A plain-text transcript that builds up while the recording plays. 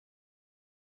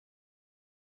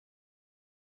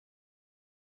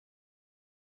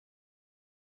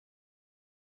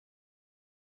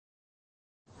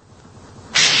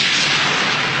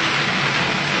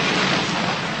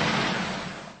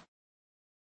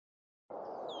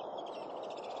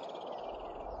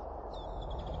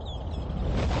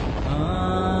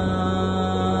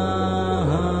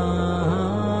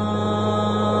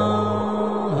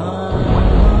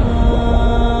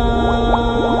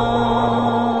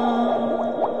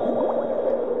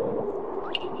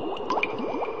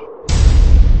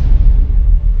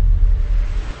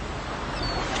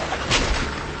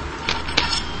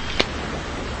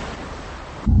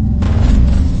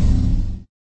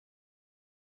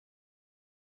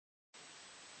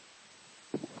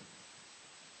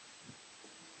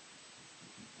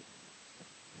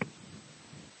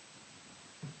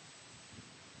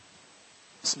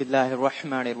Bismillahir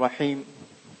Rahmanir Rahim.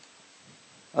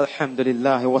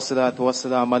 Alhamdulillah wassalatu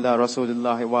wassalamu ala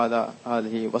Rasulillah wa ala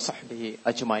alihi wa sahbihi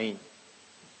ajma'in.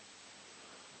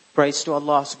 Praise to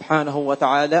Allah subhanahu wa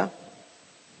ta'ala.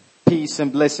 Peace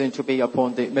and blessing to be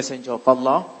upon the Messenger of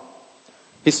Allah,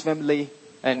 his family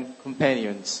and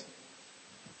companions.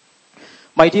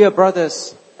 My dear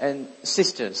brothers and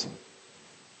sisters,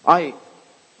 I,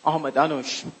 Ahmad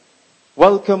Anush,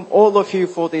 welcome all of you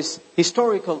for this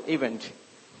historical event,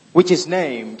 which is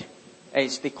named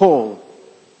as the call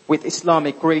with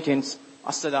Islamic greetings.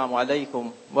 Assalamu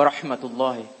alaikum wa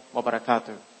rahmatullahi wa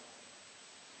barakatuh.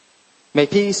 May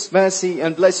peace, mercy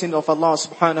and blessing of Allah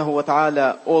subhanahu wa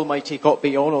ta'ala, Almighty God,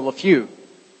 be on all of you.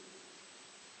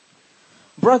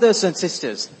 Brothers and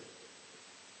sisters,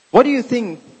 what do you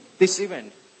think this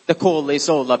event, the call, is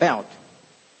all about?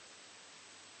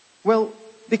 Well,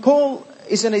 the call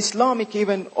is an Islamic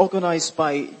event organized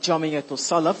by Jamiatul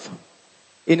Salaf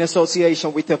in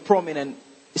association with a prominent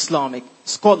Islamic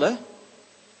scholar,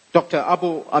 Dr.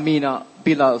 Abu Amina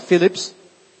Bilal Phillips.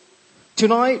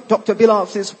 Tonight, Dr. Bilal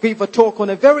Phillips will give a talk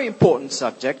on a very important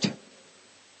subject.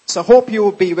 So I hope you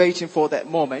will be waiting for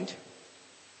that moment.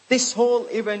 This whole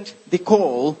event, the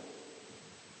call,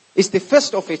 is the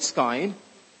first of its kind.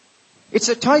 It's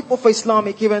a type of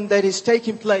Islamic event that is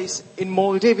taking place in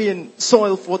Maldivian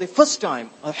soil for the first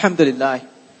time, alhamdulillah.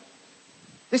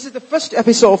 This is the first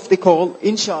episode of the call,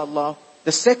 inshallah.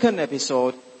 The second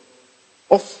episode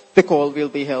of the call will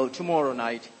be held tomorrow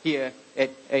night here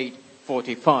at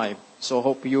 8:45. So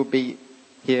hope you'll be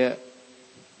here,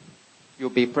 you'll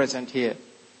be present here.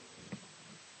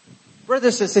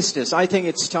 Brothers and sisters, I think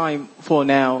it's time for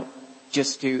now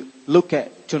just to look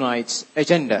at tonight's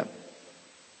agenda.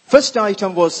 First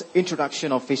item was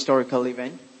introduction of historical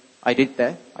event. I did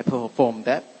that. I performed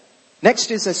that.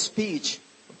 Next is a speech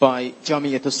by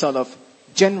Jamiatul Salaf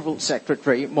General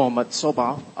Secretary Muhammad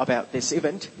Sobah about this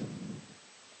event.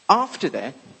 After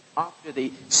that, after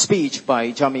the speech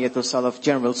by Jamiatul Salaf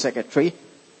General Secretary,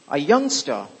 a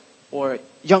youngster or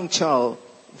young child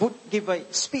would give a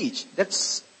speech.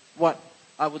 That's what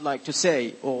I would like to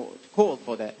say or call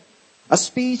for that. A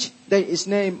speech that is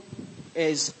named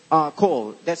as our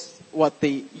call. That's what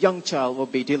the young child will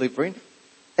be delivering.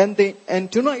 And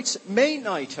tonight's main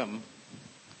item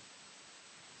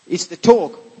is the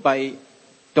talk by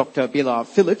Dr. Bilal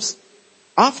Phillips.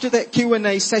 After that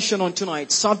Q&A session on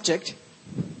tonight's subject,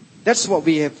 that's what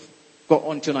we have got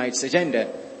on tonight's agenda.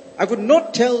 I would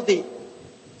not tell the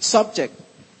subject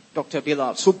Dr.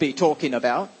 Bilal should be talking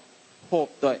about.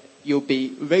 Hope that you'll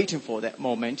be waiting for that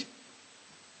moment.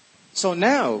 So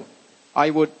now,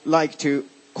 I would like to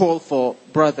call for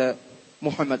Brother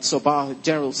Muhammad Sobah,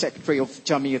 General Secretary of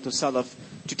Jamiatul Salaf,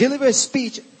 to deliver a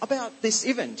speech about this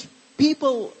event.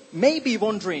 People may be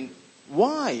wondering,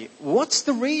 why? What's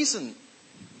the reason?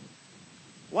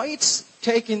 Why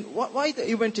the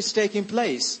event is taking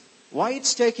place? Why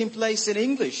it's taking place in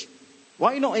English?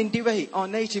 Why not in Divahi, our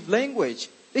native language?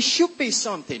 There should be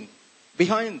something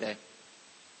behind that.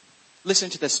 Listen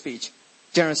to the speech.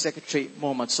 General Secretary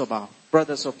Muhammad Sobah.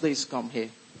 Brothers, so please come here.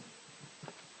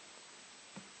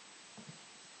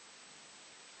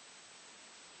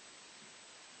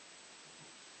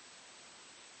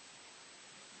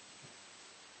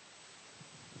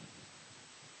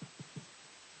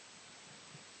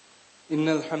 إن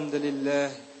الحمد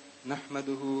لله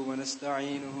نحمده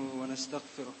ونستعينه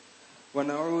ونستغفره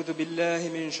ونعوذ بالله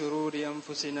من شرور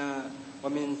أنفسنا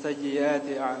ومن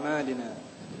سيئات أعمالنا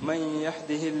من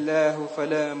يهده الله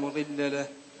فلا مضل له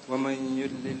ومن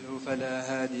يضلل فلا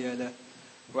هادي له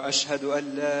وأشهد أن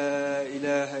لا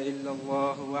إله إلا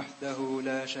الله وحده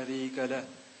لا شريك له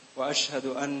وأشهد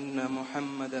أن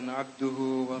محمدا عبده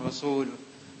ورسوله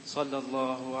صلى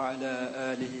الله على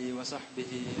آله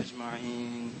وصحبه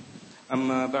أجمعين.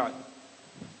 Amma ba'd.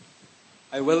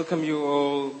 I welcome you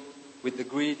all with the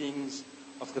greetings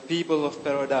of the people of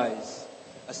paradise.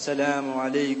 Assalamu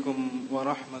alaikum wa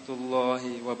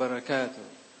rahmatullahi wa barakatuh.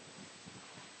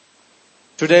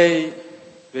 Today,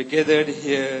 we're gathered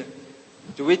here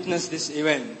to witness this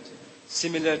event,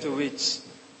 similar to which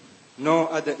no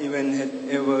other event had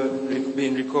ever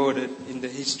been recorded in the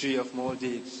history of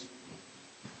Maldives.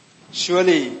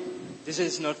 Surely, this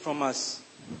is not from us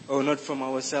or not from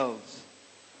ourselves.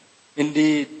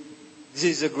 Indeed, this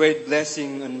is a great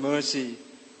blessing and mercy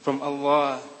from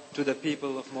Allah to the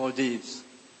people of Maldives.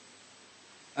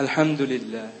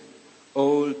 Alhamdulillah,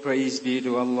 all praise be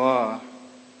to Allah,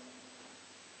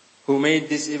 who made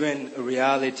this event a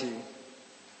reality.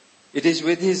 It is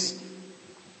with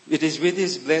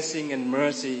His blessing and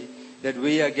mercy that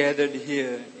we are gathered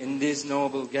here in this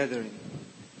noble gathering.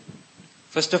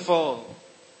 First of all,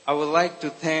 I would like to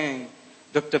thank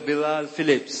Dr. Bilal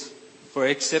Phillips for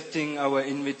accepting our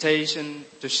invitation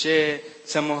to share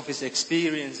some of his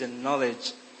experience and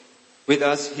knowledge with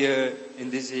us here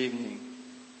in this evening.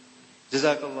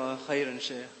 Jazakallah khairan,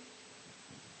 Shaykh.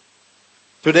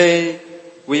 Today,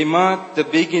 we mark the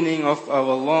beginning of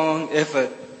our long effort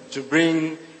to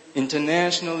bring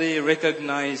internationally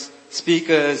recognized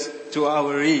speakers to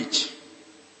our reach,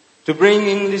 to bring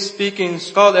English-speaking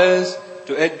scholars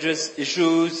to address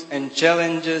issues and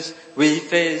challenges we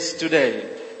face today,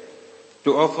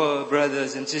 to offer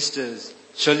brothers and sisters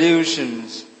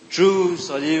solutions, true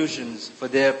solutions for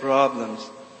their problems.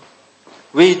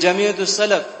 We Jamiatul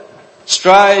Salaf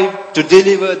strive to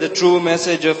deliver the true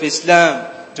message of Islam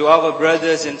to our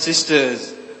brothers and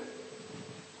sisters.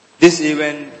 This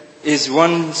event is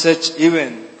one such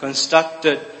event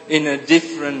constructed in a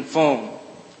different form.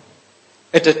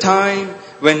 At a time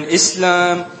when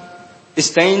Islam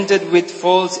is tainted with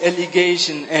false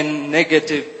allegation and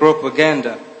negative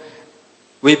propaganda,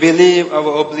 we believe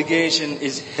our obligation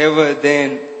is heavier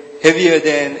than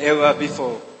ever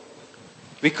before.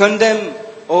 We condemn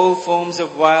all forms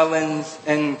of violence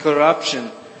and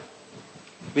corruption.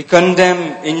 We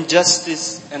condemn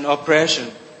injustice and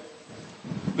oppression.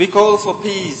 We call for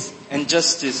peace and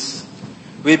justice.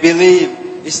 We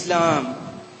believe Islam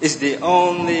is the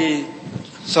only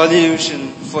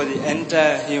solution for the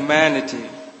entire humanity.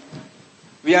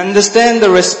 We understand the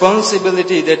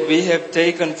responsibility that we have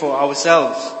taken for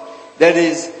ourselves. That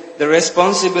is, the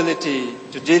responsibility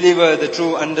to deliver the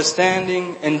true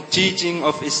understanding and teaching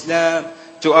of Islam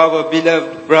to our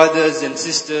beloved brothers and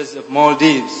sisters of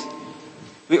Maldives.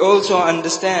 We also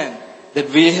understand that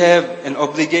we have an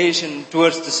obligation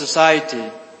towards the society.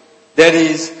 That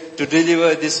is, to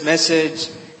deliver this message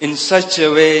in such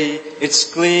a way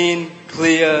it's clean,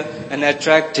 clear, and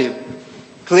attractive.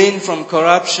 Clean from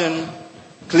corruption,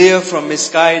 clear from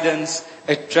misguidance,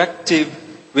 attractive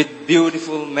with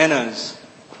beautiful manners.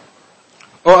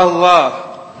 O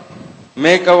Allah,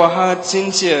 make our hearts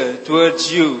sincere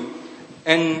towards you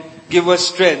and give us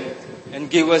strength and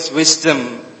give us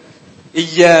wisdom.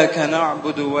 إياك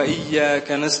نعبد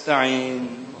وإياك نستعين.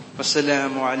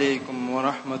 والسلام عليكم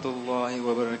ورحمة الله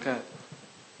وبركاته.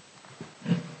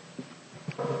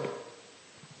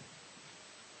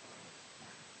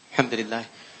 Alhamdulillah.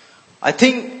 I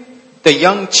think the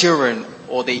young children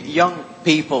or the young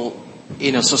people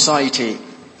in a society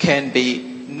can be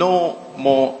no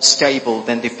more stable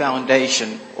than the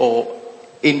foundation or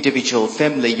individual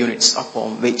family units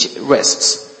upon which it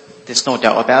rests. There's no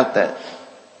doubt about that.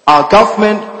 Our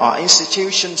government, our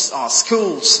institutions, our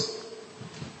schools,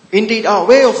 indeed our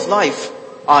way of life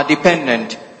are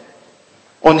dependent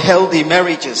on healthy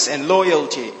marriages and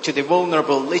loyalty to the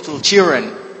vulnerable little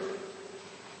children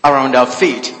around our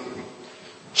feet.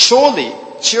 Surely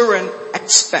children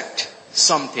expect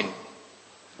something.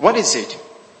 What is it?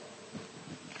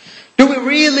 Do we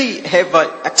really have an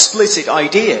explicit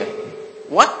idea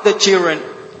what the children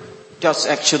does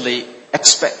actually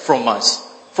expect from us,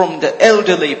 from the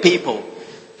elderly people?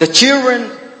 The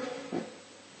children,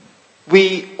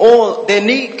 they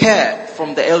need care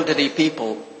from the elderly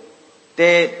people.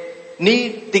 They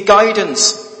need the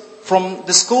guidance from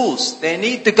the schools. They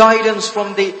need the guidance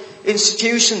from the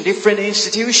different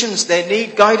institutions. They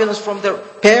need guidance from their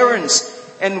parents.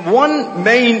 And one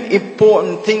main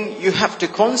important thing you have to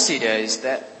consider is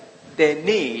that they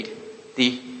need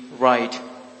the right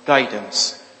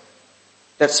guidance.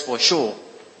 That's for sure.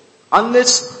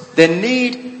 Unless they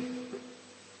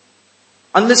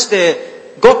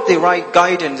got the right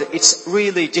guidance, it's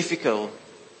really difficult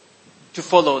to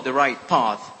follow the right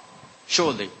path,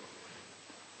 surely.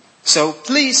 So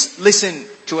please listen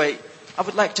to I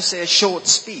would like to say a short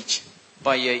speech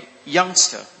by a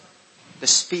youngster. The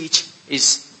speech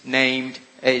is named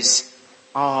as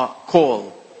Our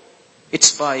Call.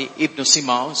 It's by Ibn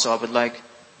Simao, so I would like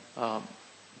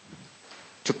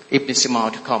Ibn Simao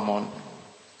to come on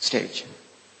stage.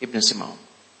 Ibn Simao.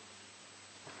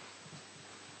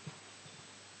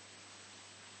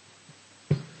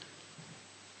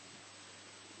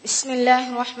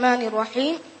 Bismillahir Rahmanir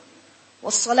Rahim.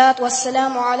 Wassalatu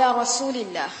wassalamu ala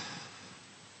Rasulillah.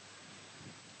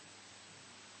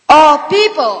 O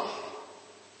people,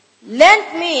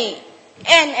 lend me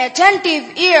an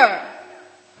attentive ear,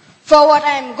 for what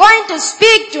I am going to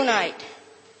speak tonight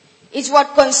is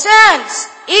what concerns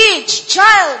each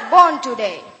child born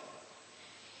today,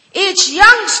 each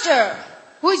youngster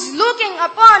who is looking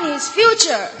upon his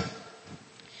future,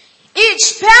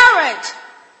 each parent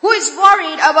who is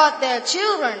worried about their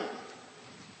children,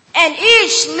 and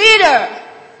each leader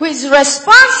who is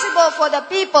responsible for the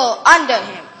people under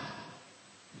him.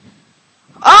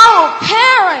 Oh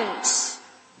parents,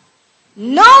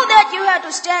 know that you have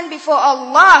to stand before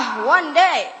Allah one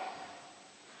day.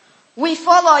 We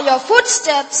follow your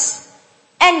footsteps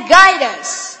and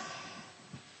guidance.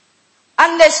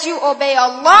 Unless you obey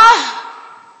Allah,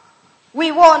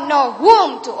 we won't know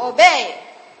whom to obey.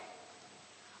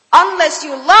 Unless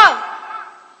you love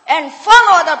and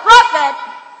follow the Prophet,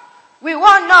 we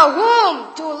won't know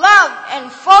whom to love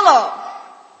and follow.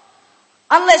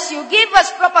 Unless you give us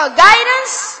proper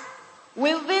guidance,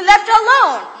 we'll be left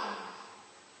alone.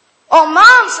 Oh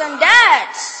moms and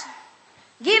dads,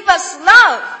 give us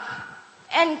love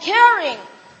and caring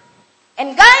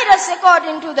and guide us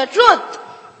according to the truth.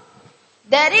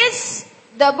 That is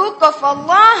the book of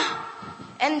Allah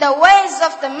and the ways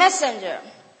of the messenger.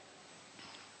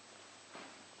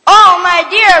 Oh my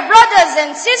dear brothers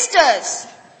and sisters,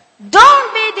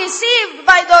 don't be deceived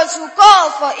by those who call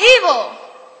for evil.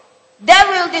 They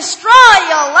will destroy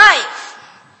your life.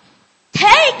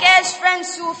 Take as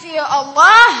friends who fear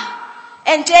Allah,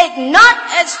 and take not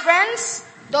as friends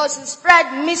those who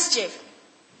spread mischief.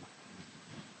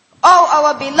 Oh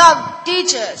our beloved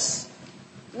teachers,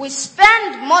 we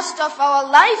spend most of our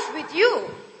life with you.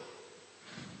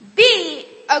 Be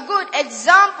a good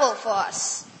example for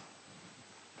us.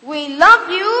 We love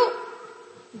you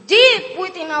deep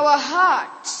within our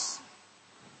hearts.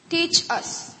 Teach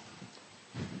us.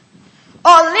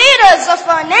 All leaders of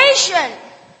our nation,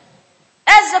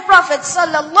 as the Prophet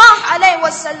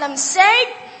ﷺ said,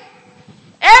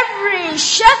 every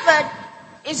shepherd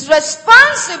is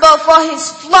responsible for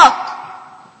his flock.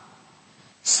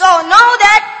 So know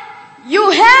that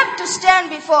you have to stand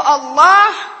before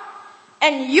Allah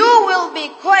and you will be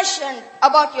questioned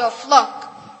about your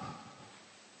flock.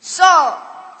 So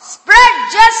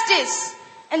spread justice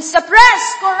and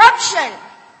suppress corruption.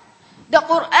 The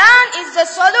Quran is the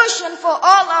solution for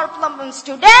all our problems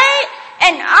today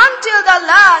and until the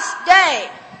last day.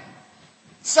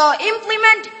 So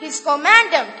implement His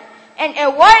commandment and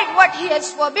avoid what He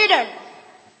has forbidden.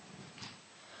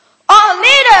 All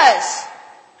leaders,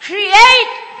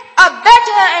 create a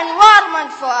better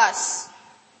environment for us.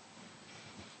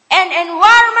 An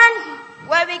environment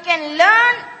where we can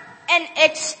learn and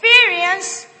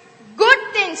experience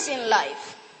good things in life.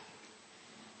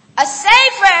 A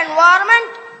safer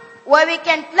environment where we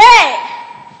can play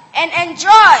and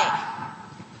enjoy,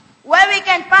 where we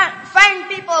can find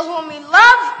people whom we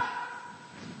love,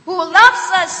 who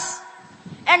loves us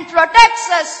and protects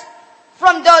us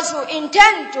from those who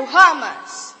intend to harm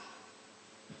us.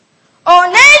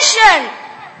 O nation,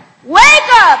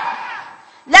 wake up!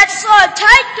 Let's hold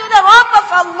tight to the rope of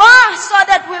Allah so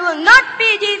that we will not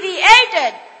be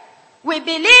deviated. We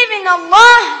believe in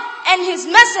Allah and His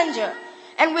messenger.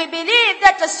 And we believe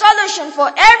that the solution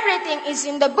for everything is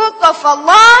in the book of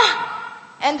Allah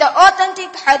and the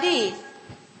authentic hadith.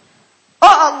 O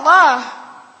Allah,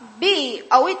 be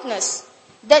a witness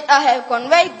that I have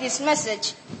conveyed this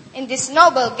message in this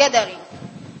noble gathering.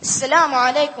 Assalamu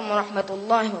alaikum wa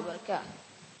rahmatullahi wa barakatuh.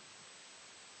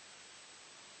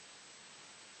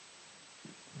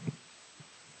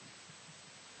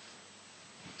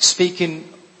 Speaking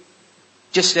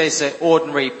just as an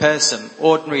ordinary person,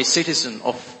 ordinary citizen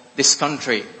of this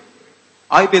country,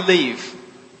 I believe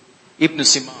Ibn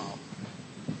Sima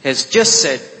has just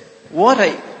said what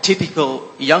a typical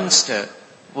youngster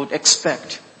would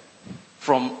expect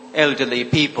from elderly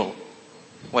people,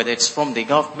 whether it's from the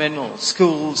government or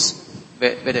schools,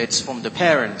 whether it's from the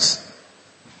parents.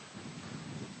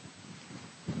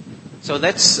 So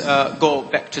let's go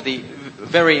back to the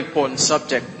very important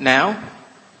subject now.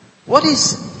 What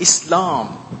is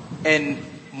Islam and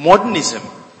modernism?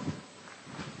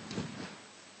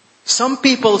 Some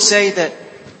people say that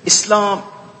Islam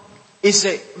is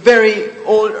a very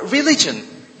old religion.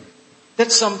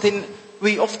 That's something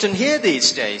we often hear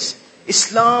these days.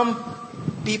 Some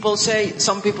people say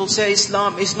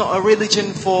Islam is not a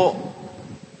religion for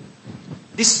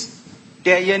this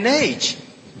day and age.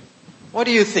 What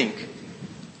do you think?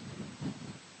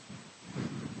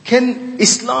 Can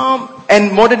Islam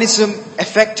and modernism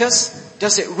affect us?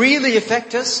 Does it really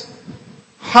affect us?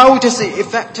 How does it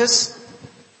affect us?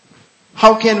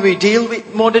 How can we deal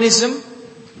with modernism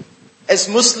as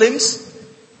Muslims?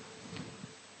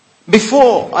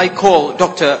 Before I call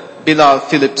Dr. Bilal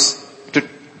Phillips to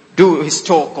do his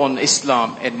talk on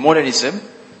Islam and modernism,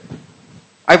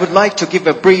 I would like to give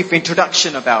a brief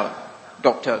introduction about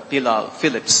Dr. Bilal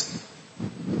Phillips.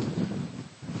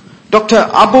 Dr.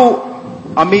 Abu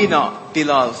Amina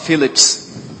Bilal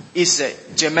Phillips is a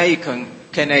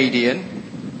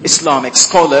Jamaican-Canadian Islamic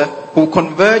scholar who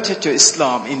converted to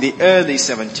Islam in the early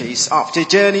 70s after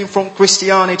journeying from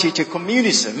Christianity to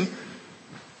communism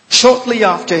Shortly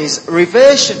after his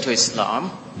reversion to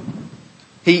Islam,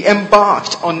 he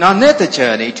embarked on another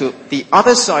journey to the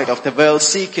other side of the world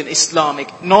seeking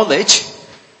Islamic knowledge,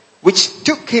 which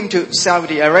took him to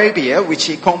Saudi Arabia, which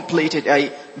he completed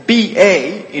a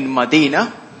BA in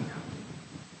Medina,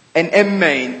 an MA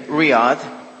in Riyadh,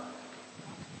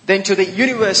 then to the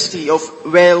University of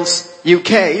Wales,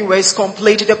 UK, where he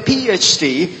completed a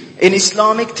PhD in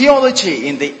Islamic theology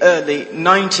in the early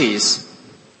 90s.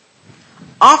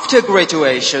 After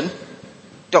graduation,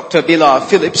 Dr. Bilal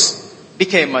Phillips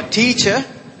became a teacher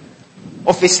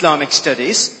of Islamic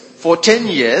studies for 10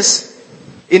 years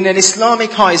in an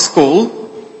Islamic high school,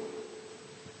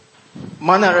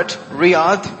 Manarat,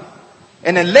 Riyadh,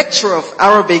 and a lecturer of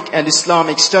Arabic and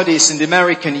Islamic studies in the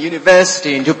American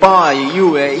University in Dubai,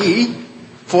 UAE,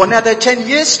 for another 10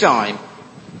 years' time.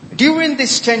 During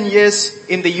these 10 years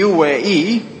in the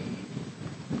UAE,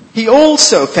 he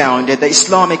also founded the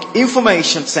Islamic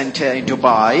Information Center in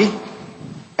Dubai,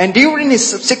 and during his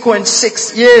subsequent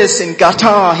 6 years in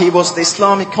Qatar, he was the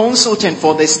Islamic consultant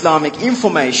for the Islamic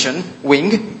Information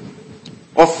Wing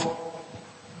of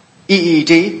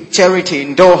EED charity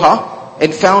in Doha,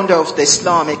 and founder of the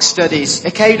Islamic Studies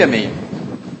Academy.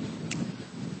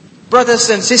 Brothers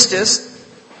and sisters,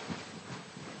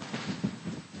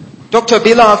 Dr.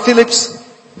 Bilal Phillips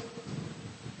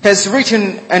has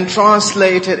written and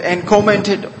translated and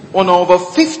commented on over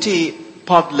 50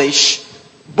 published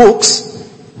books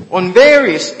on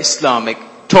various Islamic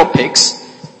topics.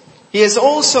 He has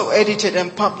also edited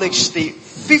and published the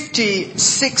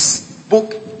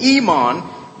 56-book Iman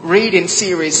reading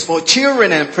series for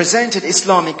children and presented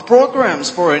Islamic programs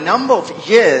for a number of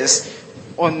years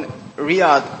on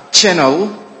Riyadh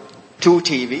Channel 2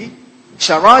 TV,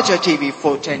 Sharjah TV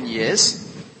for 10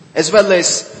 years, as well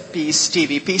as Peace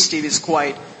TV. Peace TV is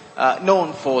quite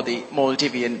known for the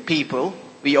Maldivian people.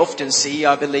 We often see,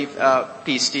 I believe,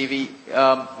 Peace TV.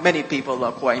 Many people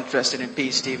are quite interested in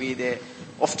Peace TV. They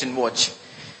often watch.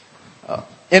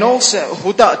 And also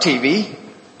Huda TV,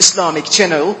 Islamic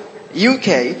Channel, UK,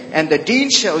 and the Dean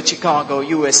Show, Chicago,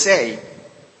 USA.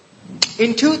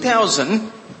 In 2000,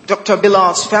 Dr.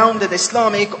 Bilal founded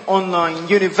Islamic Online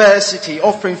University,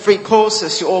 offering free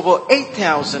courses to over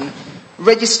 8,000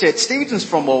 registered students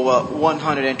from over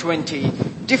 120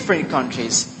 different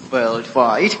countries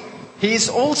worldwide. He is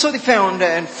also the founder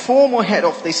and former head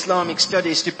of the Islamic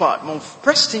Studies Department of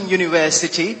Preston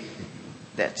University.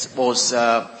 That was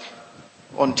on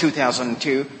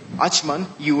 2002. Ajman,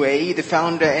 UAE, the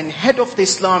founder and head of the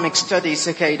Islamic Studies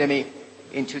Academy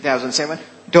in 2007.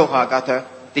 Doha, Qatar,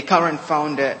 the current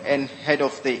founder and head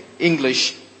of the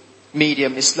English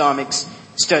Medium Islamic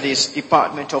Studies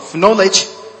Department of Knowledge,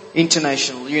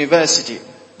 International University,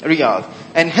 Riyadh,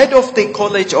 and head of the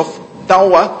College of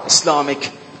Dawah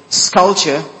Islamic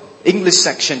Culture, English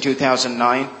Section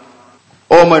 2009,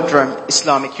 Modernism,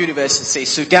 Islamic University,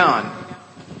 Sudan.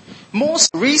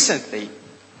 Most recently,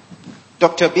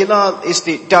 Dr. Bilal is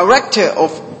the director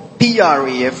of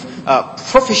PREF,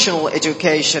 Professional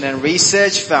Education and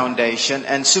Research Foundation,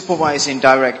 and supervising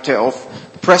director of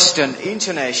Preston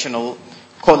International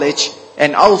College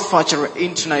and Al-Fajr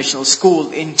International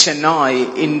School in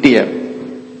Chennai, India.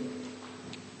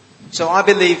 So I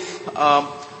believe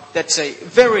that's a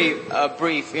very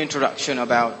brief introduction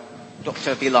about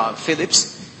Dr. Bilal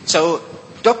Phillips. So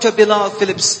Dr. Bilal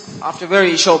Phillips, after a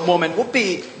very short moment, would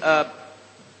be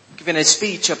given a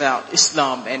speech about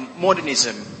Islam and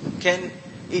modernism.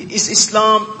 Is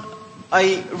Islam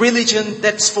a religion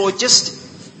that's for just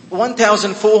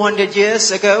 1,400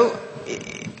 years ago?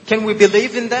 Can we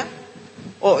believe in that?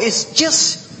 Or is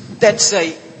just that's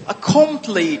a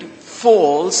complete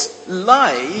false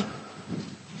lie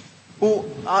who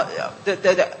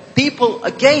the people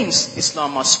against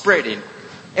Islam are spreading?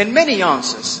 And many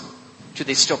answers to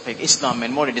this topic, Islam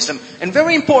and modernism. And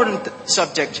very important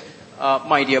subject,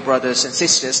 my dear brothers and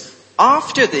sisters.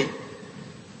 After the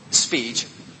speech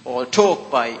or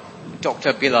talk by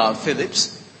Dr. Bilal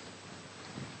Phillips,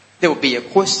 there will be a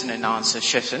question and answer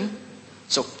session.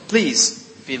 So please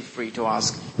feel free to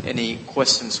ask any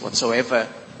questions whatsoever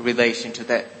relating to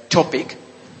that topic.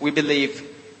 We believe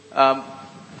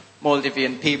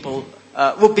Maldivian people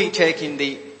will be taking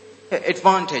the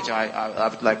advantage, I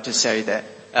would like to say that,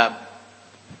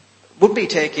 would be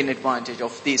taking advantage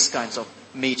of these kinds of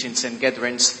meetings and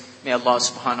gatherings. May Allah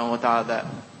subhanahu wa ta'ala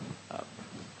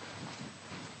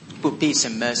put peace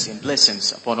and mercy and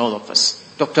blessings upon all of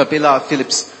us. Dr. Bilal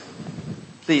Phillips,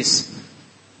 please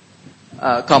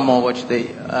come over to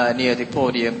the near the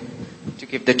podium to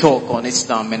give the talk on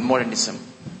Islam and modernism.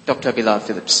 Dr. Bilal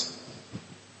Phillips.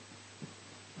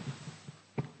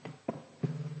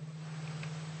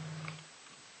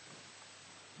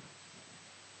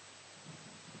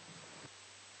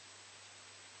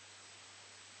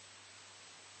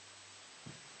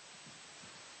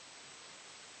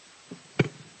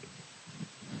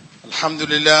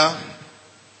 Alhamdulillah,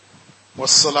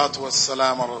 wassalatu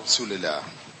wassalam ala Rasulillah.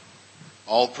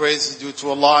 All praise is due to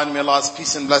Allah, and may Allah's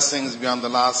peace and blessings be on the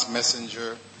last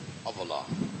messenger of Allah.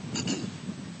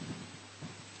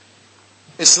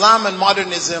 Islam and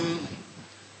modernism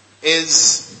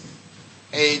is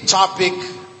a topic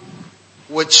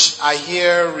which I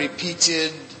hear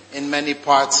repeated in many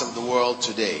parts of the world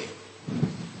today.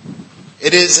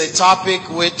 It is a topic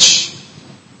which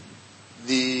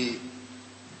the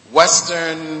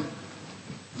Western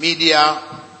media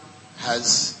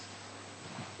has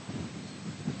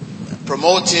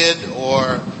promoted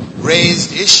or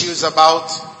raised issues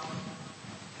about,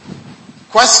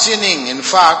 questioning, in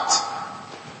fact,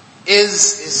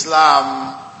 is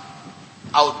Islam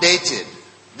outdated?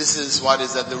 This is what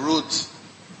is at the root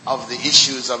of the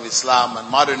issues of Islam and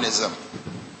modernism.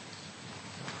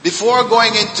 Before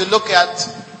going in to look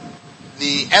at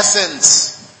the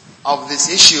essence of this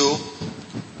issue,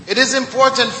 it is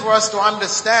important for us to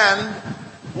understand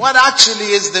what actually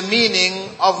is the meaning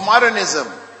of modernism.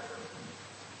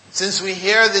 Since we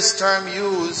hear this term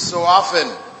used so often,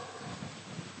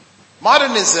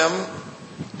 modernism,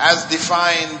 as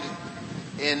defined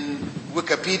in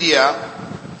Wikipedia,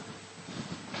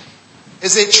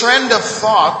 is a trend of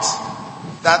thought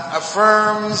that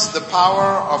affirms the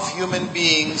power of human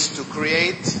beings to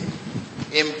create,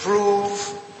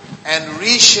 improve, and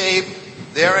reshape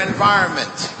their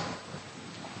environment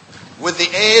with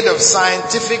the aid of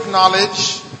scientific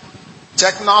knowledge,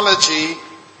 technology,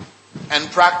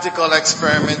 and practical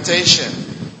experimentation,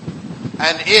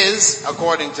 and is,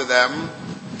 according to them,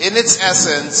 in its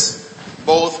essence,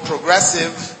 both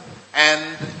progressive and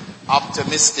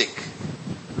optimistic.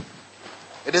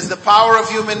 It is the power of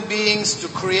human beings to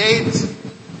create,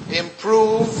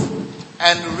 improve,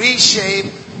 and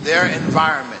reshape their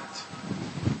environment.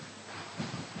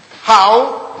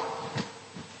 How?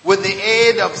 With the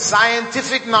aid of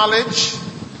scientific knowledge,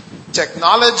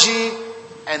 technology,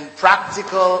 and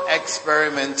practical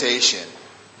experimentation.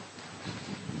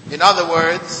 In other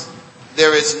words,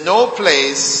 there is no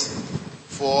place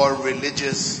for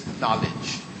religious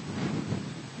knowledge.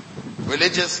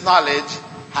 Religious knowledge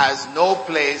has no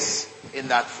place in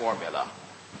that formula.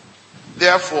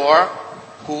 Therefore,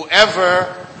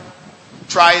 whoever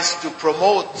tries to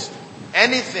promote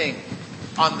anything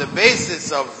on the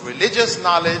basis of religious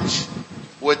knowledge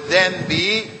would then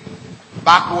be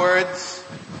backwards,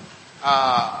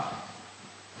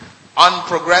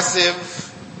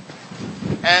 unprogressive,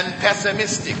 and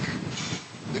pessimistic.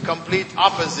 The complete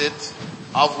opposite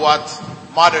of what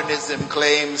modernism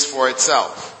claims for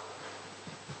itself.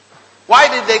 Why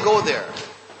did they go there?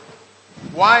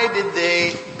 Why did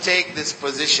they take this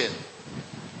position?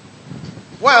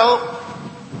 Well,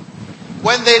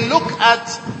 when they look at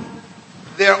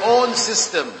their own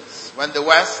systems, when the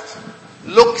West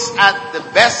looks at the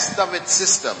best of its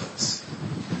systems,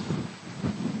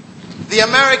 the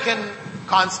American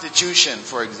Constitution,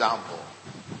 for example,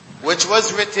 which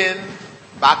was written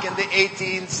back in the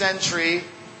 18th century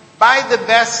by the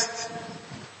best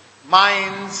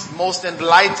minds, most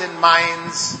enlightened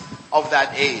minds of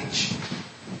that age,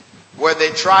 where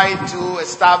they tried to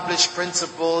establish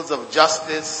principles of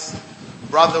justice,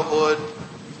 brotherhood,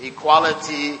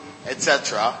 equality,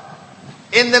 etc.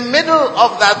 In the middle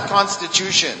of that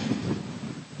Constitution,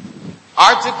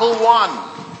 Article 1,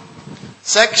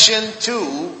 Section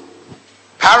 2,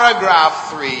 Paragraph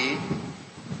 3,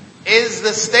 is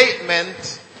the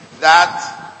statement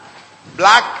that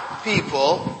black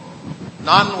people,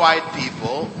 non-white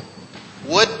people,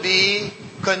 would be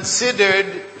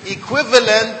considered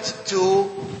equivalent to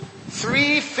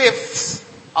 3/5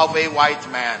 of a white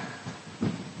man.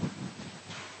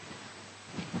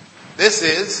 This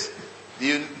is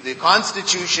the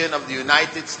Constitution of the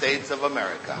United States of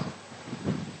America.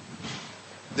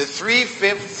 The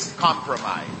 3/5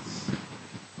 compromise.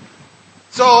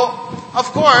 So,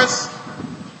 of course,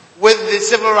 with the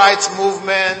civil rights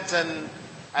movement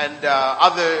and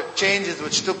other changes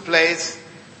which took place,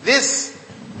 this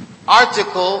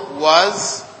article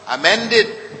was amended.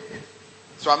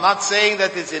 So I'm not saying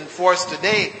that it's in force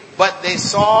today, but they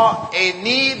saw a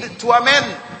need to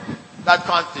amend that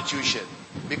Constitution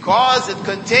because it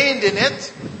contained in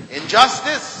it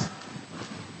injustice.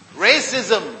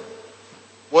 Racism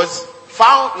was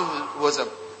an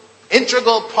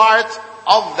integral part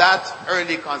of that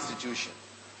early Constitution.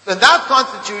 So in that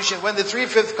Constitution, when the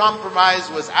 3/5 compromise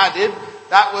was added,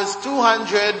 that was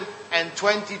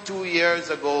 222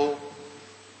 years ago.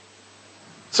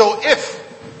 So if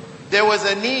there was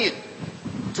a need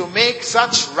to make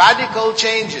such radical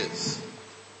changes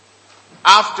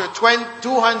after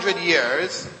 200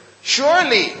 years,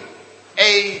 surely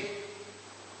a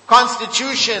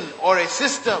constitution or a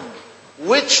system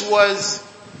which was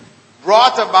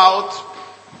brought about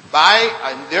by,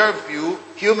 in their view,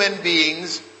 human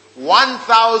beings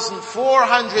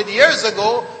 1,400 years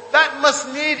ago, that must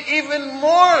need even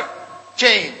more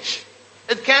change.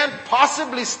 It can't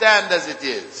possibly stand as it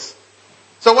is.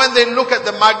 So when they look at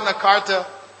the Magna Carta,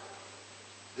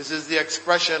 this is the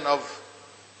expression of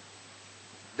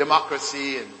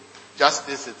democracy and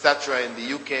justice, etc. in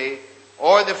the UK,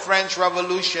 or the French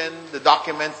Revolution, the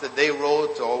documents that they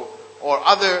wrote, or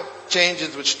other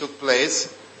changes which took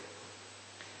place,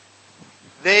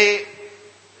 they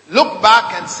look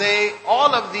back and say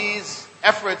all of these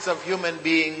efforts of human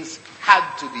beings had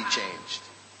to be changed.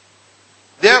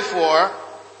 Therefore,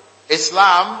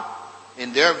 Islam,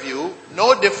 in their view,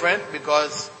 no different,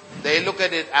 because they look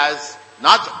at it as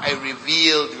not a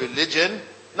revealed religion,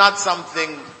 not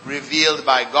something revealed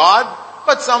by God,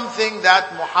 but something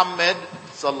that Muhammad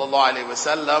sallallahu alaihi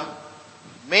wasallam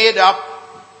made up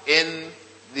in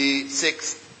the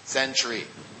 6th century.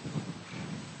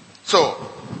 So,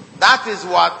 that is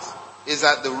what is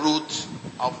at the root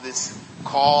of this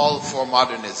call for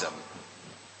modernism.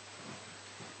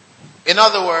 In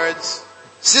other words,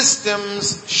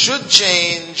 systems should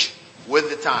change with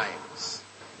the times.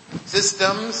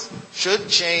 Systems should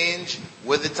change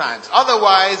with the times.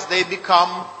 Otherwise, they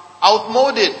become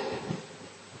outmoded.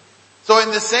 So in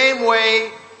the same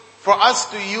way, for us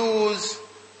to use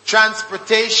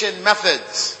transportation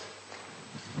methods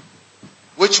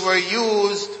which were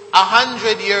used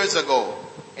 100 years ago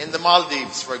in the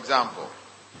Maldives, for example,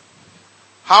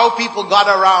 how people got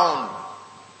around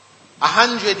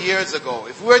 100 years ago,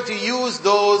 if we were to use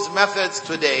those methods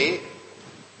today,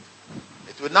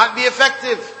 it would not be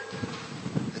effective.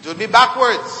 It would be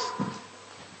backwards.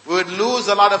 We would lose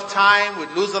a lot of time,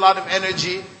 we'd lose a lot of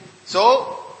energy.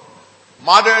 So,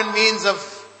 modern means of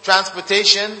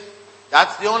transportation,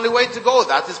 that's the only way to go.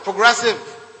 That is progressive.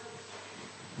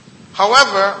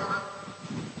 However,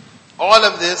 all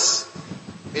of this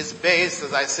is based,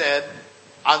 as I said,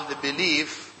 on the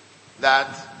belief that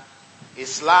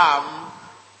Islam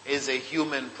is a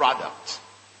human product.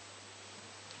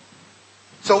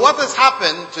 So what has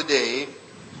happened today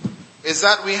is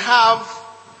that we have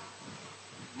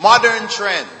modern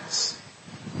trends.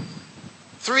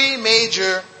 3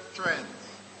 major trends.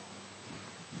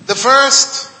 The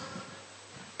first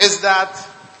is that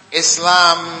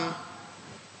Islam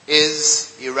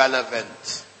is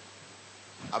irrelevant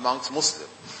amongst Muslims.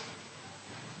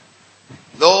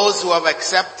 Those who have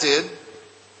accepted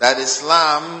that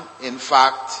Islam, in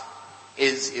fact,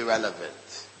 is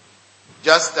irrelevant.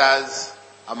 Just as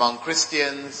among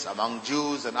Christians, among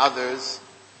Jews and others,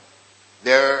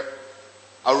 there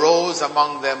arose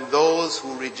among them those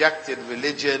who rejected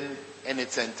religion in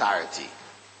its entirety.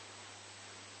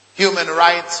 Human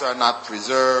rights are not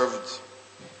preserved.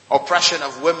 Oppression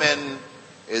of women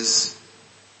is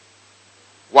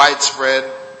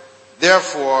widespread.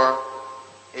 Therefore,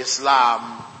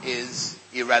 Islam is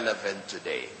irrelevant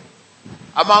today.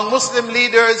 Among Muslim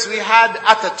leaders, we had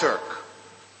Ataturk.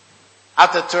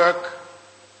 Ataturk,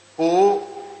 who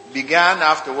began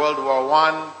after World War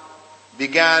I,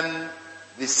 began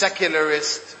the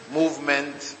secularist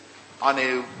movement on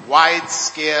a wide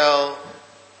scale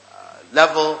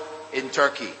level in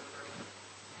Turkey.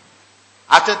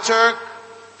 Ataturk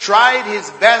tried his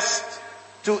best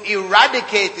to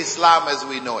eradicate Islam as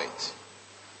we know it.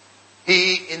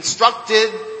 He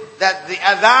instructed that the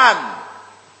adhan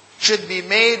should be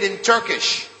made in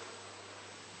Turkish.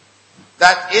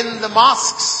 That in the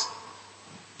mosques,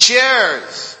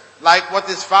 chairs like what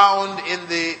is found in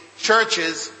the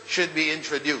churches should be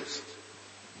introduced.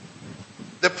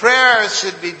 The prayers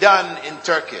should be done in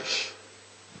Turkish.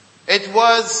 It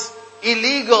was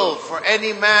illegal for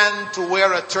any man to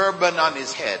wear a turban on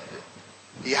his head.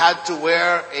 He had to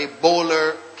wear a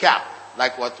bowler cap,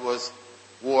 like what was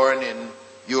worn in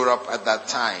Europe at that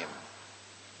time.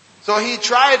 So he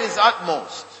tried his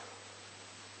utmost.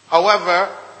 However,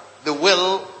 the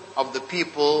will of the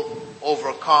people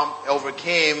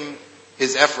overcame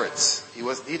his efforts.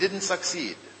 He didn't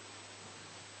succeed.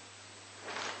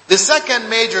 The second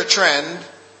major trend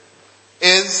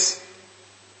is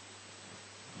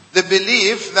the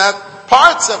belief that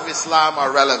parts of Islam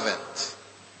are relevant,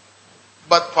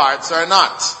 but parts are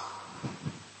not.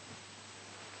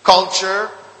 Culture,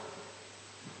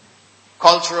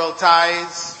 cultural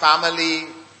ties, family,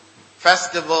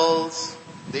 festivals,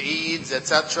 the Eids,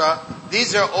 etc.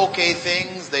 These are okay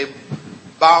things. They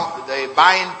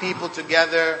bind people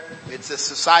together. It's a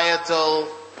societal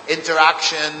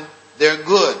interaction. They're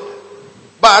good.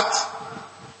 But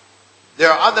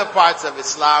There are other parts of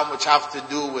Islam which have to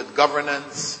do with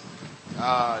governance,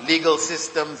 legal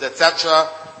systems, etc.,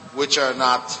 which are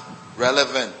not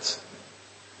relevant.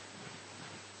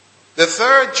 The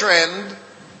third trend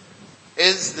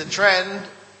is the trend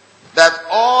that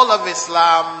all of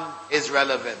Islam is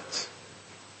relevant.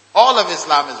 All of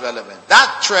Islam is relevant.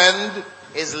 That trend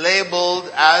is labeled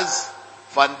as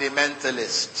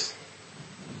fundamentalist.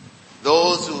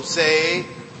 Those who say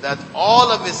that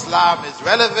all of Islam is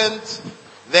relevant,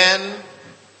 then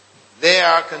they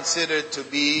are considered to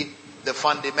be the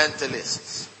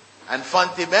fundamentalists. And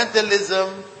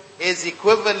fundamentalism is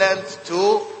equivalent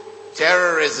to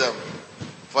terrorism.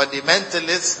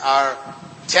 Fundamentalists are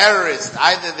terrorists.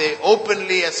 Either they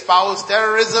openly espouse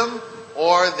terrorism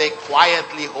or they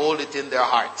quietly hold it in their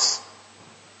hearts.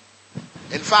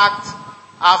 In fact,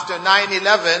 after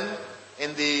 9/11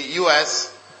 in the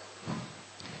US,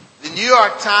 the New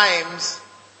York Times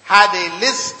had a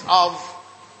list of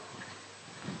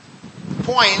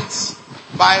points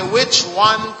by which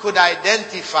one could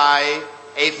identify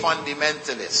a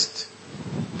fundamentalist,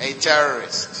 a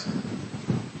terrorist,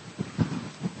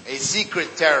 a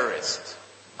secret terrorist.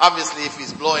 Obviously, if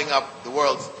he's blowing up the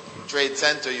World Trade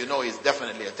Center, you know he's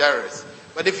definitely a terrorist.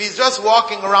 But if he's just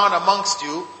walking around amongst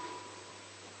you,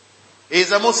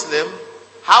 he's a Muslim,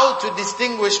 how to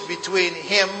distinguish between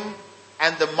him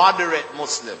and the moderate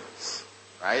Muslims,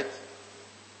 right?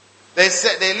 They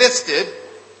listed,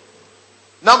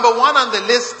 number one on the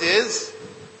list is,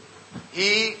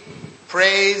 he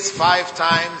prays 5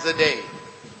 times a day.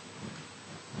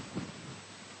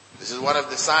 This is one of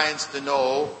the signs to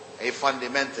know a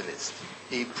fundamentalist.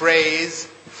 He prays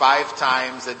 5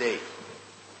 times a day.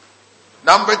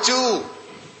 Number 2,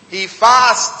 he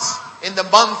fasts in the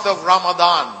month of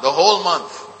Ramadan, the whole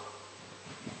month.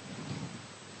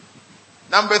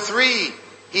 Number 3,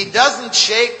 he doesn't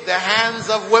shake the hands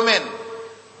of women.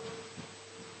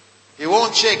 He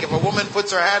won't shake. If a woman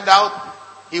puts her hand out,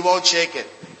 he won't shake it.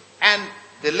 And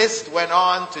the list went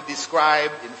on to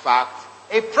describe, in fact,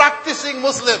 a practicing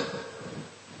Muslim.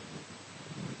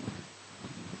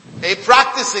 A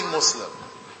practicing Muslim.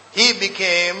 He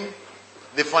became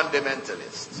the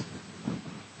fundamentalist.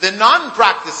 The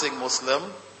non-practicing Muslim,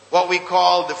 what we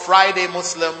call the Friday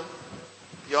Muslim,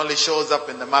 he only shows up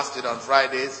in the masjid on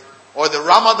Fridays, or the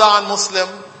Ramadan Muslim,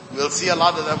 we'll see a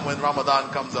lot of them when Ramadan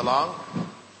comes along.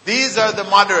 These are the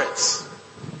moderates.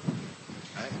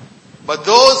 Right? But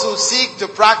those who seek to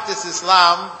practice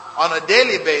Islam on a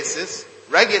daily basis,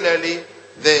 regularly,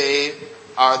 they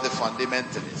are the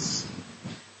fundamentalists.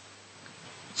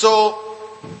 So,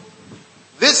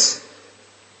 this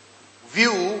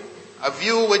view, a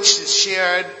view which is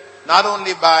shared not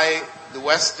only by the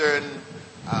Western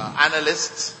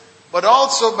analysts, but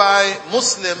also by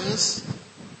Muslims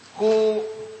who,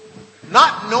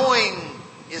 not knowing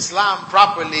Islam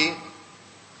properly,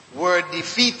 were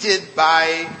defeated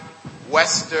by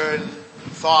Western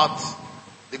thought,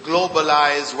 the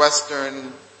globalized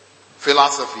Western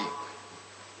philosophy.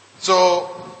 So,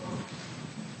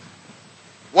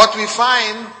 what we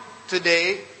find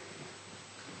today,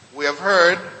 we have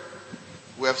heard,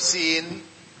 we have seen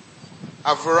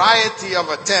a variety of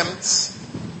attempts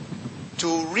to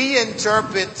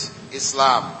reinterpret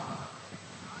Islam.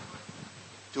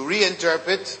 To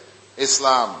reinterpret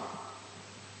Islam.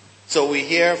 So we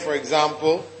hear, for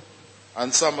example,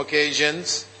 on some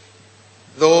occasions,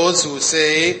 those who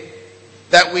say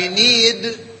that we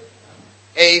need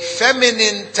a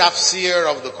feminine tafsir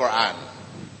of the Quran.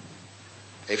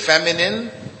 A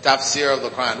feminine tafsir of the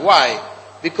Quran. Why?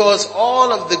 Because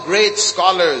all of the great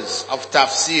scholars of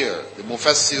tafsir, the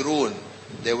mufassirun,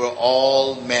 they were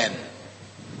all men.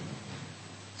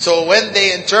 So when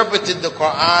they interpreted the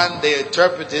Quran, they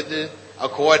interpreted it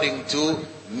according to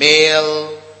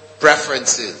male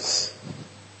preferences.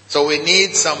 So we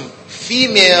need some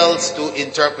females to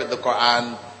interpret the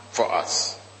Quran for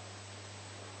us.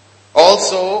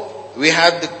 Also, we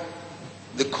had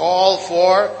the call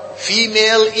for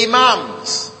female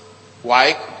imams.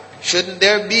 Why shouldn't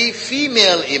there be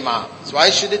female imams? Why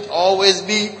should it always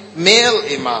be male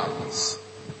imams?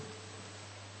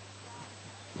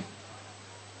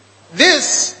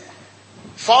 This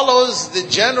follows the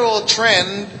general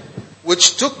trend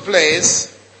which took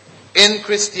place in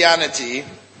Christianity,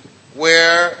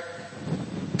 where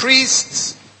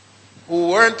priests who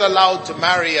weren't allowed to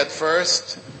marry at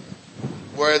first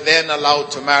were then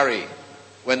allowed to marry.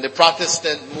 When the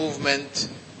Protestant movement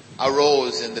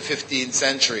arose in the 15th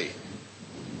century,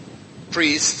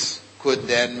 priests could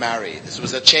then marry. This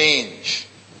was a change.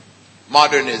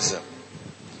 Modernism.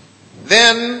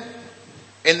 Then,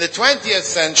 in the 20th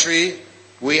century,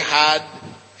 we had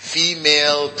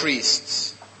female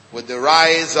priests. With the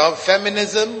rise of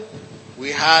feminism,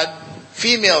 we had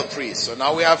female priests. So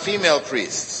now we have female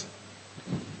priests.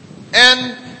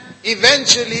 And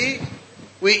eventually,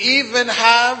 we even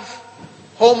have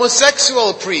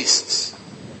homosexual priests.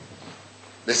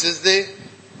 This is the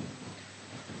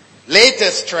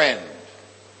latest trend.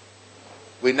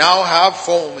 We now have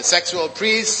homosexual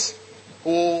priests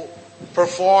who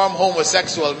perform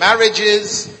homosexual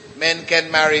marriages. Men can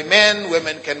marry men,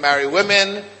 women can marry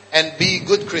women, and be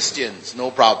good Christians, no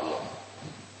problem.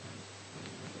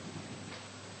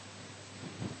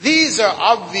 These are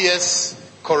obvious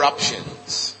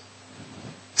corruptions.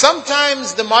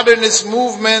 Sometimes the modernist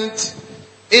movement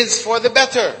is for the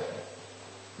better.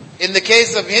 In the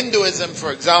case of Hinduism,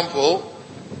 for example,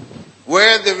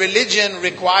 where the religion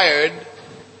required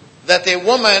that a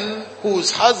woman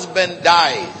whose husband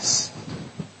dies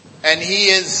and he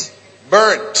is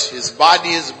burnt, his body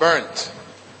is burnt,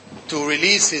 to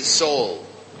release his soul.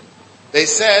 They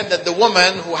said that the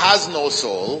woman who has no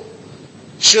soul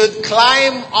should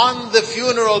climb on the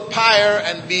funeral pyre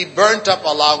and be burnt up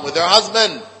along with her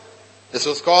husband. This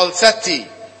was called sati.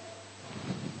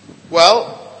 Well,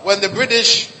 when the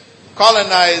British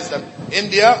colonized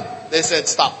India, they said,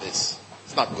 stop this.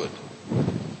 It's not good.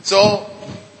 So,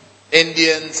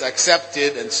 Indians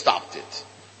accepted and stopped it.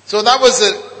 So that was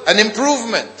an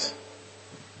improvement.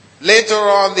 Later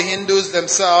on, the Hindus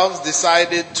themselves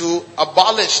decided to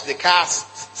abolish the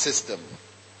caste system,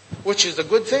 which is a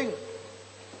good thing.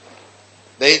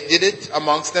 They did it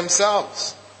amongst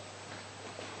themselves.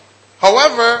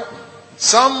 However,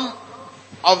 some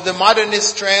of the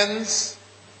modernist trends,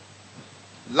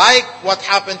 like what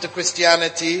happened to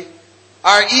Christianity,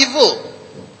 are evil.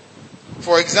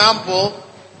 For example,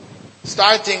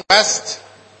 starting west,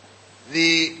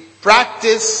 the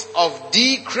practice of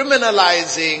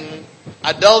decriminalizing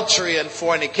adultery and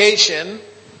fornication,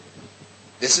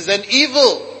 this is an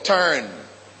evil turn.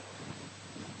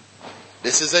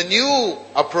 This is a new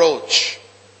approach.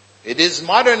 It is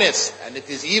modernist and it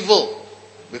is evil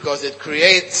because it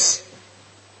creates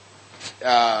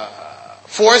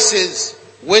forces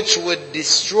which would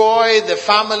destroy the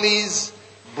families,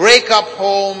 break up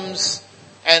homes,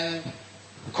 and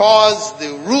cause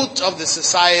the root of the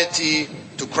society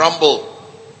to crumble.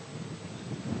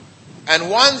 And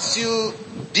once you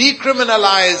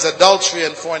decriminalize adultery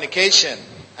and fornication,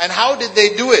 and how did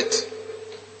they do it?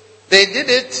 They did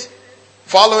it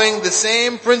following the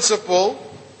same principle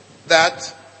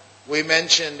that we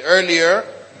mentioned earlier,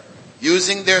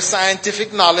 using their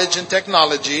scientific knowledge and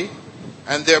technology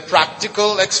and their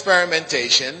practical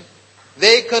experimentation.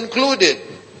 They concluded,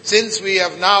 since we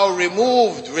have now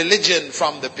removed religion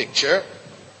from the picture,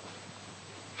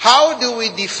 how do we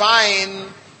define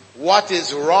what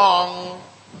is wrong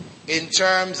in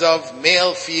terms of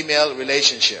male-female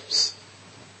relationships?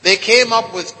 They came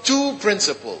up with two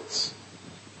principles.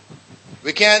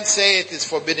 We can't say it is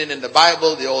forbidden in the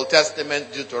Bible, the Old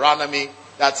Testament, Deuteronomy.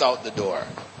 That's out the door.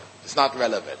 It's not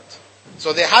relevant.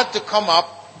 So they had to come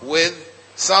up with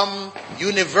some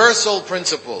universal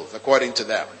principles according to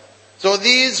them. So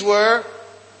these were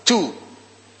two.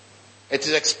 It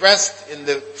is expressed in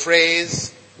the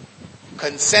phrase,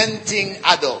 consenting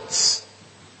adults.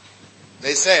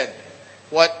 They said,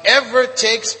 whatever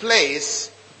takes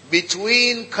place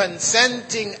between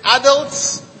consenting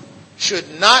adults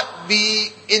should not be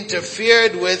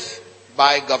interfered with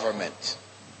by government.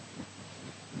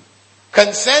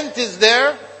 Consent is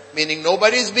there, meaning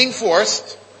nobody is being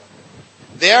forced.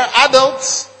 They are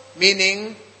adults,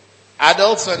 meaning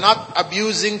adults are not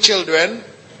abusing children.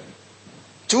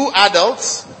 Two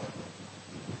adults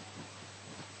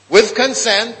with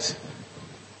consent,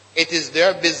 it is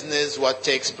their business what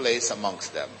takes place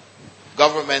amongst them.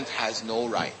 Government has no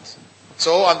right.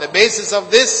 So on the basis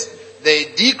of this, they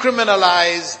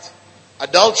decriminalized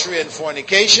adultery and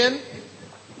fornication,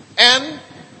 and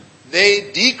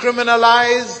they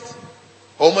decriminalized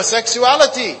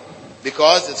homosexuality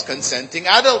because it's consenting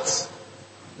adults.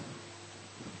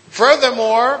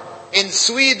 Furthermore, in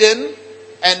Sweden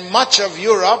and much of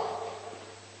Europe,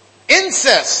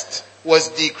 incest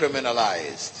was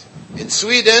decriminalized. In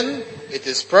Sweden, it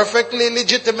is perfectly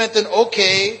legitimate and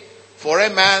okay for a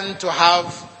man to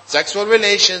have sexual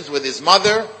relations with his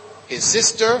mother, his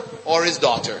sister, or his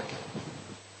daughter.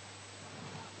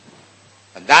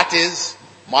 And that is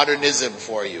modernism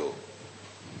for you.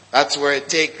 That's where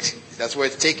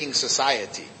it's taking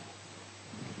society.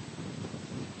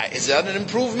 Is that an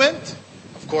improvement?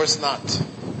 Of course not.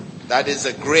 That is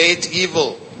a great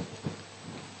evil,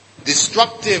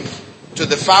 destructive to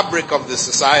the fabric of the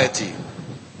society.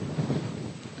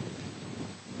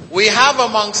 We have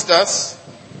amongst us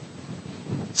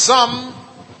some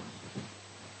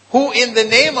who in the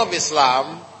name of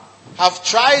Islam have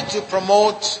tried to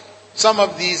promote some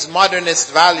of these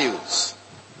modernist values.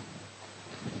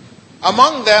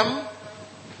 Among them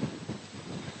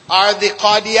are the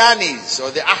Qadianis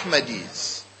or the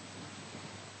Ahmadis.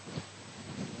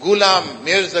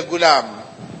 Mirza Ghulam,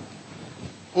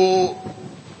 who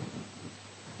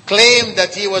claimed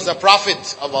that he was a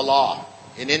prophet of Allah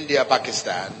in India,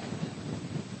 Pakistan.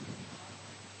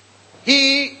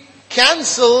 He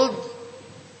cancelled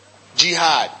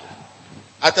jihad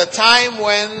at a time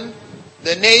when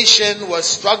the nation was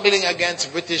struggling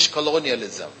against British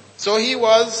colonialism. So he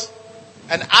was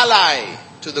an ally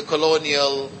to the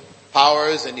colonial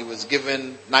powers, and he was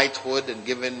given knighthood and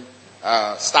given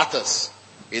status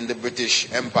in the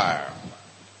British Empire.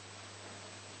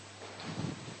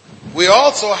 We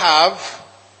also have,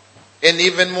 in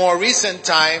even more recent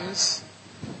times,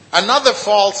 another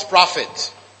false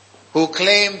prophet who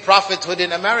claimed prophethood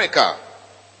in America,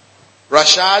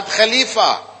 Rashad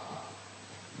Khalifa.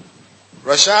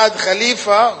 Rashad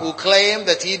Khalifa, who claimed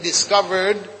that he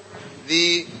discovered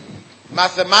the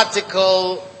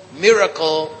mathematical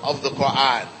miracle of the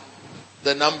Quran,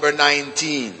 the number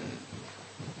 19.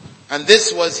 And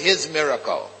this was his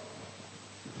miracle.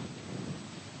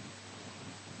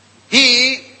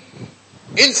 He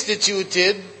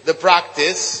instituted the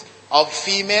practice of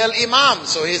female imams.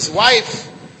 So his wife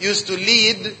used to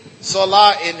lead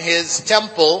salah in his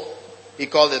temple. He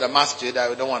called it a masjid.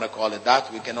 I don't want to call it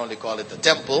that. We can only call it a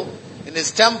temple. In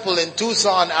his temple in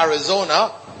Tucson,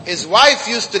 Arizona, his wife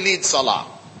used to lead salah.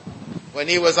 When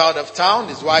he was out of town,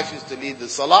 his wife used to lead the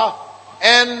salah.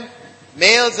 And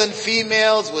males and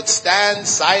females would stand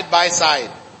side by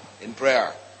side in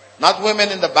prayer. Not women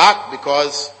in the back,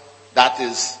 because that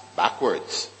is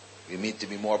backwards. We need to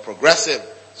be more progressive.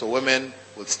 So women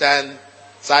would stand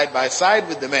side by side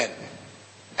with the men.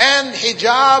 And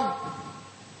hijab,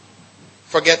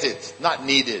 forget it, not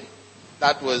needed.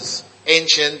 That was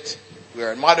ancient. We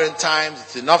are in modern times.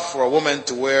 It's enough for a woman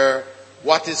to wear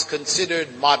what is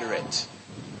considered moderate.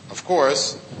 Of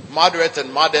course, moderate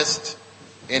and modest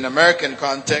in American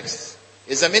context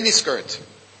is a miniskirt.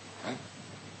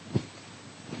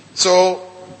 So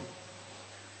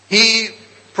he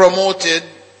promoted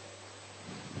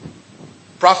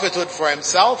prophethood for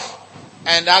himself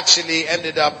and actually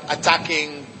ended up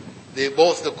attacking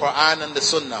both the Quran and the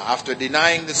Sunnah. After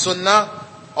denying the Sunnah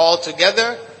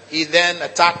altogether, he then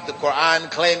attacked the Quran,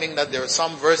 claiming that there are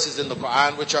some verses in the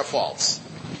Quran which are false.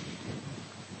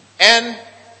 And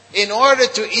in order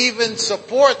to even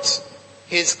support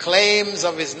his claims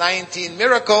of his 19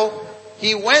 miracle,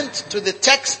 he went to the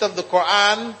text of the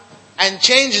Quran and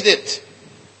changed it.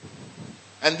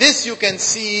 And this you can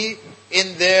see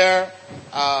in their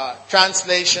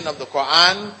translation of the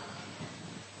Quran.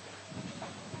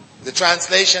 The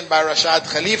translation by Rashad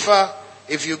Khalifa.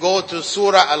 If you go to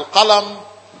Surah Al-Qalam,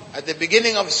 at the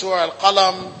beginning of Surah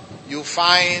Al-Qalam, you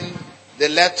find the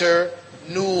letter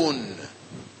Noon.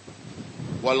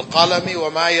 وَالْقَلَمِ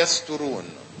وَمَا يَسْتُرُونَ.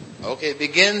 Okay, it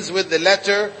begins with the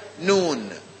letter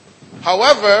Noon.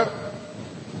 However,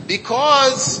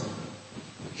 because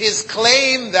his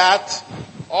claim that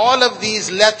all of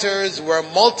these letters were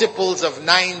multiples of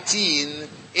 19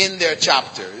 in their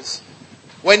chapters,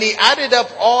 when he added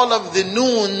up all of the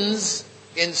noons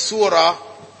in Surah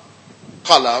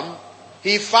Qalam,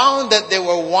 he found that they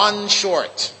were one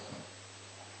short.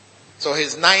 So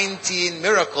his 19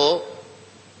 miracle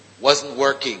wasn't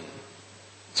working.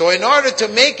 So in order to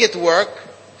make it work,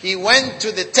 he went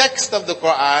to the text of the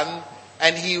Quran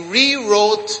and he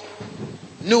rewrote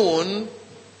Noon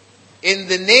in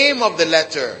the name of the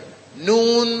letter.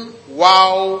 Noon,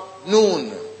 Waw,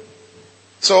 Noon.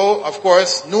 So, of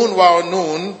course, Noon, Waw,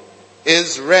 Noon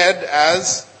is read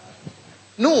as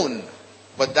Noon.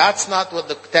 But that's not what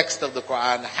the text of the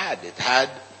Quran had. It had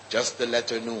just the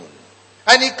letter Noon.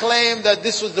 And he claimed that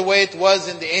this was the way it was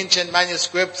in the ancient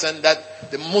manuscripts and that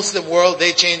the Muslim world,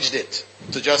 they changed it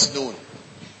to just Noon.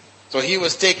 So he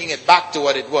was taking it back to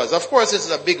what it was. Of course, this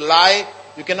is a big lie.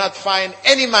 You cannot find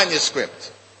any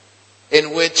manuscript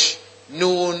in which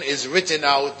Noon is written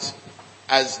out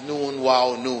as Noon,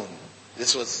 Waw, Noon.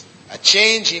 This was a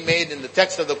change he made in the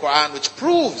text of the Quran, which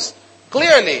proves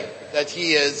clearly that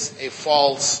he is a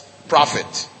false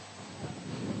prophet.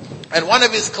 And one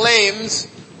of his claims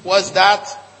was that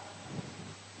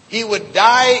he would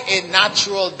die a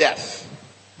natural death.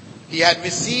 He had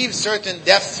received certain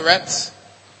death threats,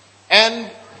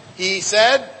 and he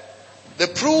said, the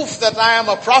proof that I am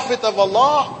a prophet of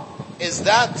Allah is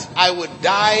that I would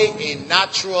die a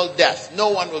natural death. No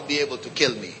one will be able to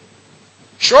kill me.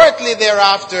 Shortly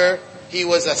thereafter, he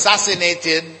was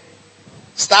assassinated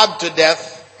stabbed to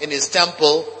death in his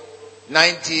temple,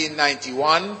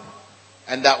 1991,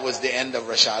 and that was the end of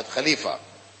Rashad Khalifa.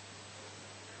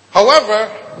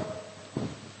 However,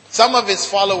 some of his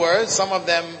followers, some of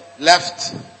them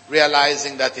left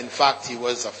realizing that in fact he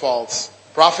was a false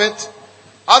prophet.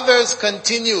 Others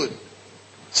continued,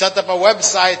 set up a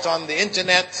website on the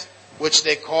internet which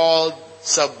they called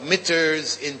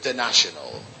Submitters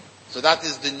International. So that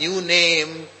is the new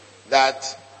name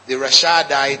that the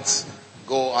Rashadites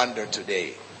go under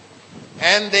today.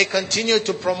 And they continue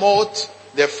to promote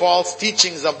their false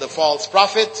teachings of the false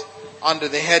prophet under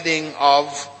the heading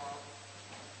of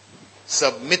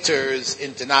Submitters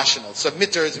International.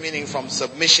 Submitters meaning from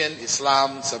submission,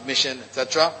 Islam, submission,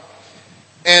 etc.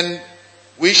 And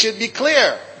we should be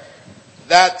clear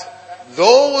that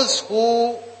those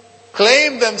who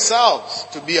claim themselves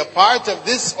to be a part of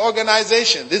this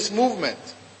organization, this movement,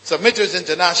 Submitters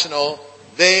International,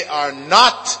 they are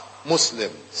not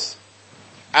Muslims.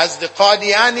 As the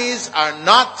Qadianis are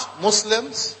not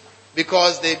Muslims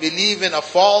because they believe in a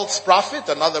false prophet,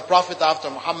 another prophet after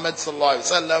Muhammad sallallahu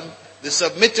alaihi wasallam, the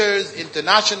Submitters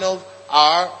International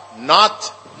are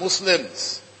not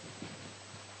Muslims.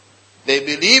 They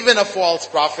believe in a false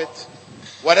prophet,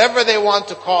 whatever they want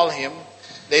to call him.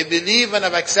 They believe and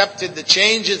have accepted the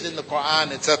changes in the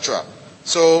Quran, etc.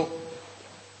 So,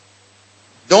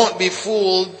 don't be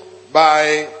fooled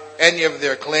by any of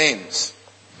their claims.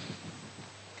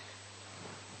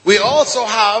 We also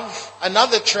have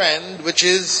another trend, which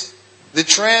is the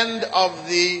trend of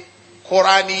the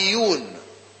Quraniyun,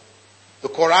 the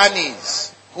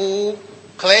Quranis, who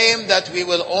claim that we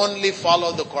will only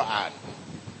follow the Quran.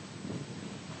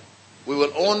 We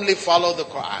will only follow the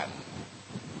Quran.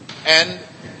 And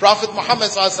Prophet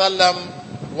Muhammad ﷺ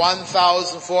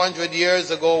 1,400 years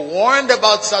ago warned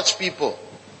about such people,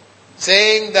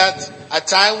 saying that a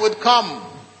time would come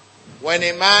when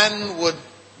a man would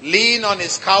lean on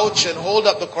his couch and hold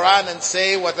up the Quran and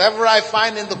say, whatever I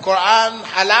find in the Quran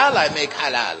halal, I make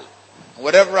halal.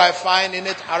 Whatever I find in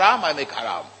it haram, I make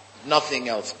haram. Nothing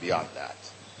else beyond that.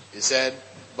 He said,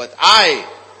 but I,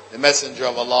 the Messenger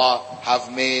of Allah,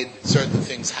 have made certain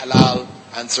things halal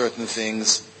and certain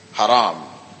things haram.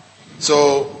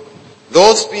 So,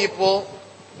 those people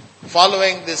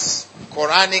following this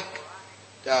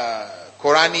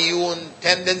Quraniyun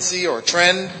tendency or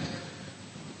trend,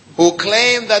 who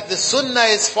claim that the Sunnah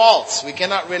is false, we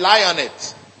cannot rely on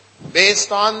it,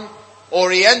 based on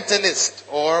Orientalist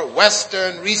or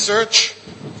Western research,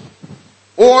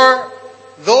 or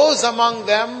those among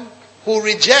them who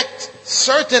reject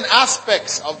certain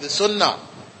aspects of the Sunnah,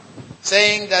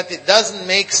 saying that it doesn't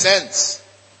make sense.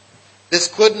 This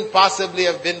couldn't possibly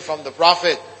have been from the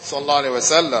Prophet sallallahu alaihi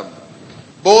wasallam.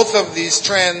 Both of these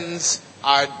trends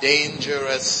are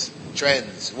dangerous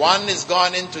trends. One is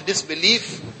gone into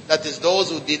disbelief, that is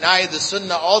those who deny the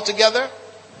Sunnah altogether,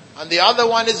 and the other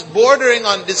one is bordering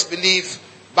on disbelief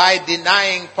by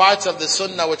denying parts of the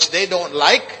Sunnah which they don't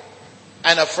like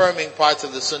and affirming parts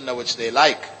of the Sunnah which they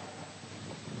like.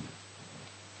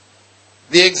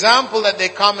 The example that they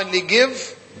commonly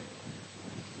give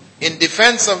in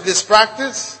defense of this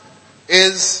practice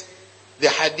is the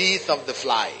hadith of the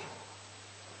fly.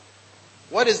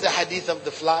 What is the hadith of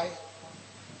the fly?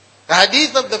 The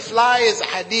hadith of the fly is a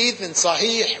hadith in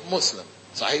Sahih Muslim,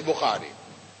 Sahih Bukhari,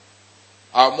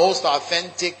 our most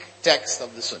authentic text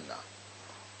of the Sunnah,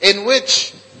 in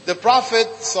which the Prophet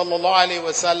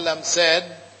ﷺ said,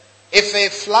 if a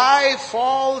fly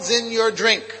falls in your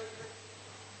drink,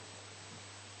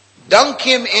 dunk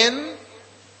him in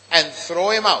and throw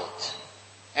him out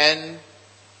and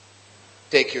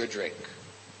take your drink.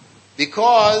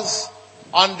 Because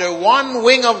under one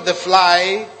wing of the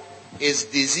fly is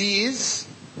disease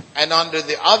and under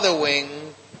the other wing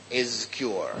is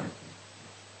cure.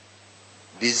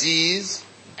 Disease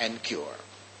and cure.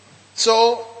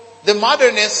 So the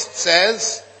modernist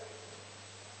says,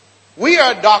 we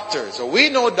are doctors, or we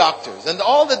know doctors, and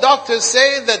all the doctors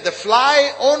say that the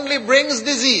fly only brings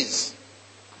disease.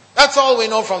 That's all we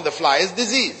know from the fly, is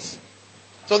disease.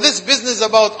 So this business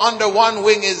about under one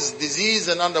wing is disease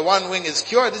and under one wing is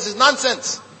cure, this is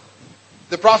nonsense.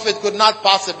 The Prophet could not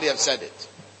possibly have said it.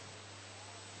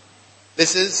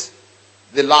 This is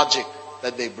the logic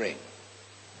that they bring.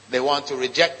 They want to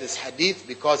reject this hadith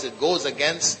because it goes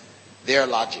against their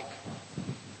logic.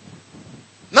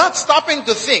 Not stopping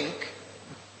to think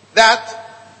that,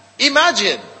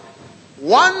 imagine,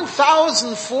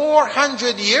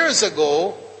 1,400 years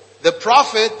ago, the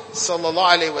Prophet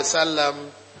ﷺ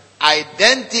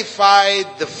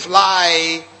identified the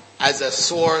fly as a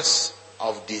source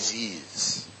of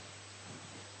disease.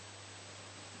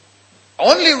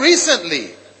 Only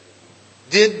recently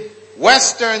did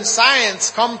Western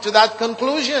science come to that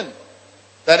conclusion,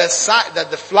 that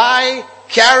the fly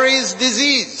carries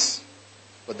disease.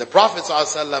 But the Prophet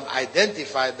ﷺ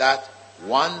identified that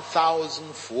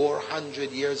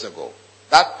 1,400 years ago.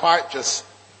 That part just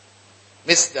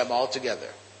missed them altogether.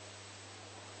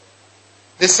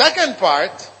 The second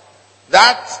part,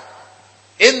 that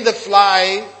in the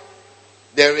fly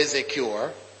there is a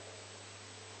cure.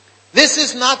 This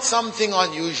is not something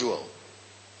unusual.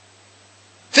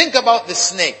 Think about the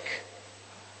snake,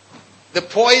 the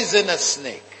poisonous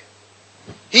snake.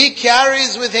 He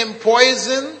carries with him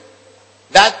poison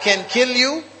that can kill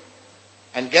you.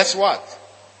 And guess what?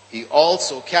 He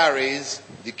also carries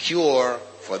the cure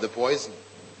for the poison.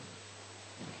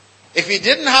 If he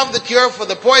didn't have the cure for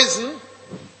the poison,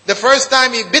 the first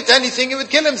time he bit anything, he would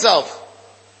kill himself.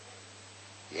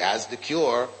 He has the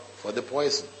cure for the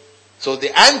poison. So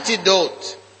the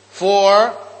antidote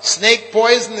for snake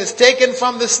poison is taken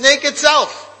from the snake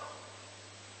itself.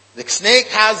 The snake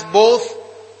has both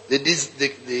the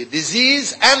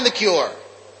disease and the cure.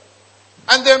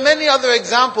 And there are many other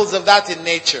examples of that in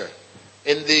nature,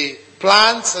 in the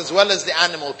plants as well as the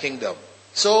animal kingdom.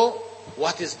 So,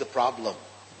 what is the problem?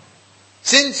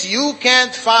 Since you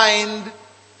can't find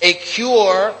a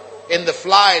cure in the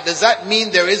fly, does that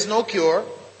mean there is no cure?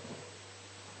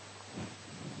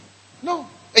 No.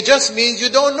 It just means you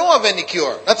don't know of any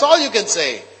cure. That's all you can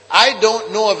say. I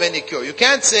don't know of any cure. You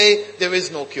can't say there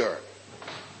is no cure.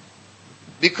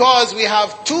 Because we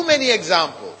have too many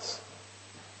examples.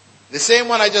 The same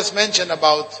one I just mentioned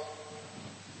about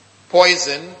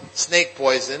poison, snake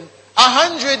poison.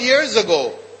 100 years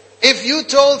ago, if you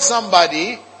told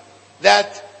somebody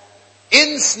that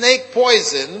in snake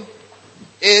poison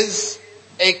is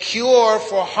a cure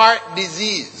for heart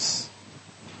disease,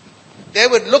 they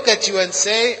would look at you and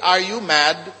say, are you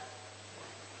mad?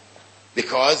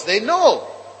 Because they know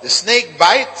the snake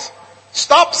bite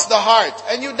stops the heart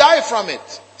and you die from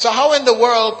it. So how in the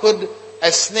world could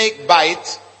a snake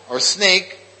bite or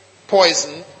snake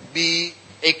poison be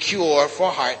a cure for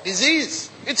heart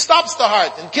disease? It stops the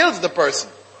heart and kills the person.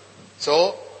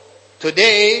 So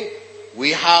today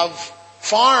we have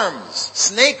farms,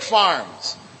 snake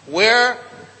farms, where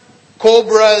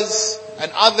cobras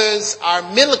and others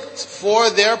are milked for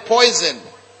their poison,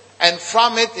 and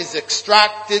from it is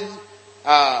extracted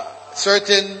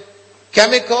certain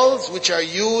chemicals which are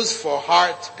used for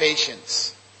heart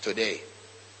patients today.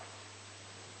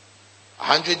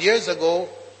 100 years ago,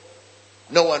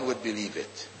 no one would believe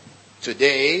it.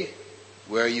 Today,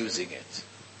 we're using it.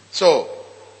 So,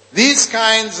 these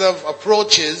kinds of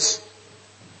approaches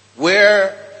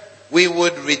where we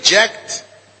would reject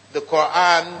the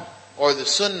Quran or the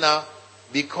Sunnah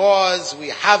because we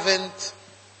haven't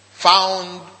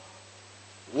found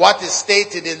what is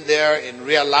stated in there in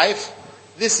real life,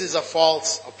 this is a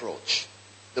false approach.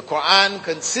 The Quran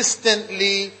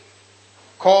consistently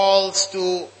calls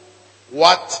to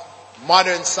what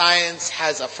modern science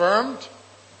has affirmed.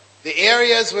 The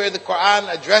areas where the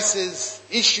Quran addresses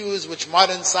issues which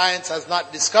modern science has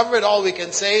not discovered, all we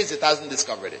can say is it hasn't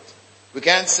discovered it. We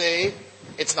can't say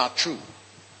it's not true.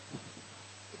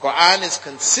 The Quran is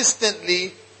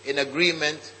consistently in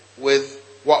agreement with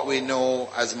what we know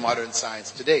as modern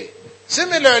science today.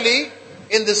 Similarly,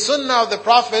 in the Sunnah of the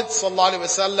Prophet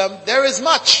ﷺ, there is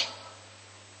much.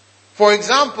 For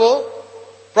example,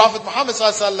 Prophet Muhammad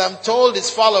ﷺ told his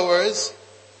followers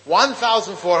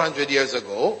 1,400 years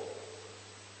ago,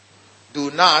 do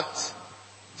not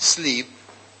sleep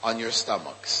on your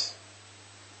stomachs.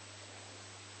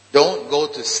 Don't go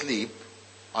to sleep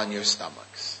on your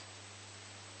stomachs.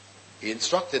 He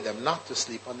instructed them not to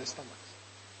sleep on their stomachs.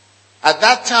 At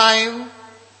that time,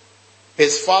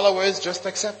 his followers just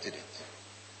accepted it.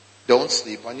 Don't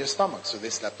sleep on your stomach. So they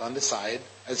slept on the side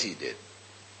as he did.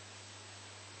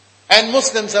 And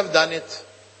Muslims have done it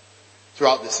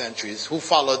throughout the centuries who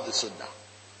followed the Sunnah.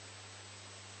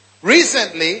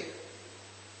 Recently,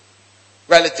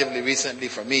 relatively recently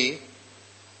for me,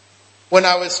 when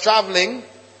I was traveling,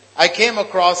 I came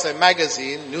across a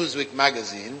magazine, Newsweek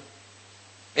magazine,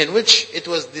 in which it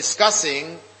was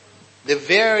discussing the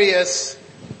various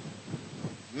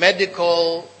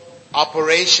medical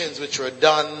operations which were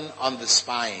done on the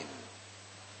spine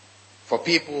for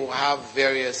people who have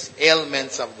various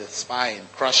ailments of the spine,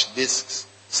 crushed discs,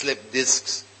 slipped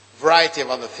discs, variety of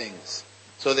other things.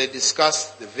 So they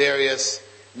discussed the various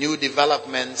new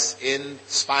developments in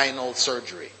spinal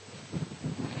surgery.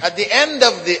 At the end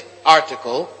of the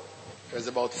article, there's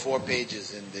about 4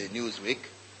 pages in the Newsweek,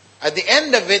 at the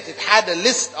end of it, it had a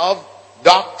list of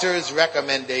doctors'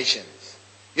 recommendations.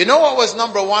 You know what was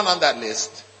number 1 on that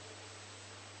list?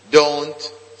 Don't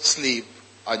sleep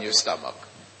on your stomach.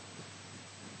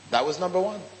 That was number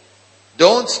one.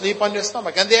 Don't sleep on your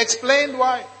stomach. And they explained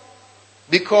why.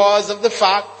 Because of the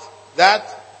fact that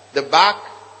the back,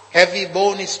 heavy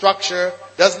bony structure,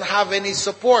 doesn't have any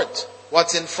support.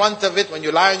 What's in front of it when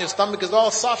you lie on your stomach is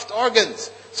all soft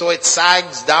organs. So it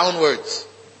sags downwards.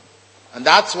 And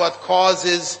that's what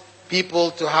causes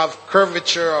people to have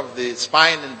curvature of the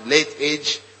spine in late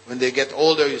age. When they get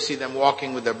older, you see them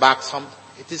walking with their backs humped.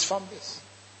 It is from this.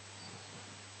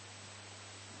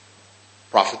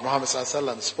 Prophet Muhammad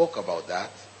ﷺ spoke about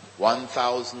that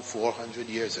 1,400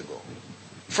 years ago.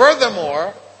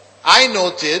 Furthermore, I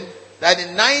noted that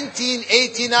in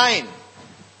 1989,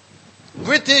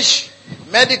 British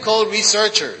medical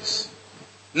researchers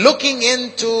looking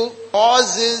into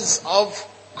causes of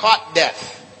cot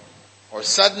death or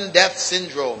sudden death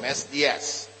syndrome,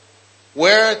 SDS,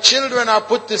 where children are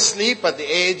put to sleep at the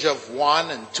age of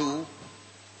 1 and 2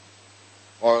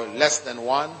 or less than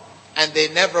 1, and they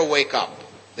never wake up.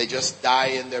 They just die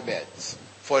in their beds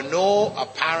for no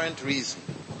apparent reason.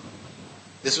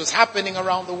 This was happening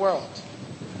around the world.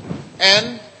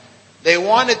 And they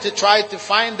wanted to try to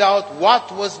find out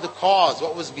what was the cause,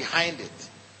 what was behind it.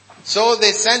 So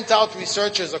they sent out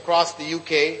researchers across the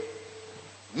UK,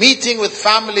 meeting with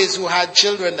families who had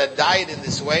children that died in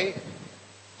this way,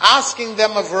 asking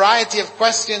them a variety of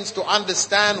questions to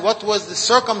understand what was the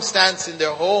circumstance in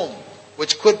their home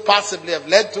which could possibly have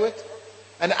led to it.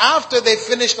 And after they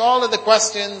finished all of the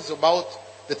questions about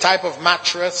the type of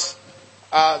mattress,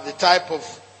 the type of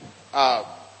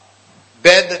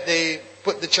bed that they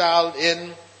put the child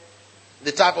in,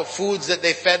 the type of foods that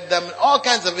they fed them, all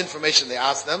kinds of information they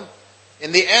asked them.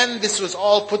 In the end, this was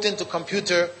all put into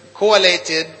computer,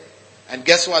 collated, and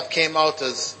guess what came out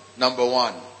as number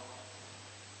 1?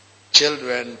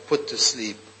 Children put to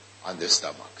sleep on their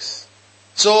stomachs.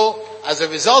 So, as a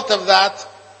result of that,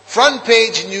 front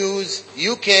page news,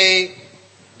 UK,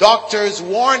 doctors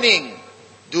warning,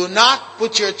 do not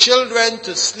put your children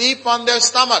to sleep on their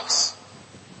stomachs.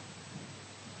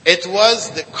 It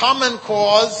was the common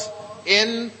cause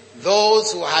in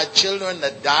those who had children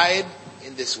that died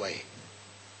in this way.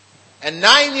 And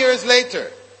 9 years later,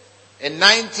 in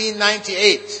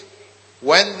 1998,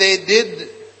 when they did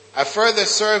a further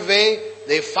survey,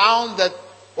 they found that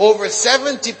over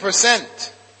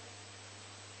 70%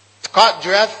 cot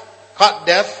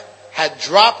death had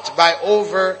dropped by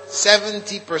over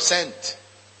 70%.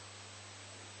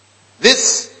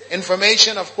 This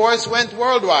information, of course, went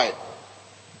worldwide.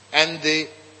 And the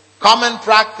common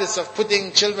practice of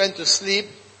putting children to sleep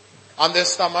on their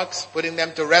stomachs, putting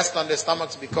them to rest on their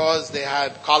stomachs because they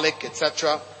had colic,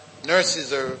 etc.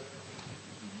 Nurses are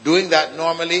doing that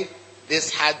normally.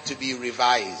 This had to be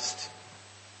revised.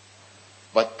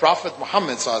 But Prophet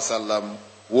Muhammad ﷺ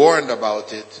warned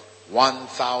about it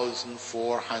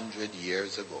 1,400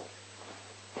 years ago.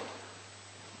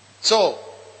 So,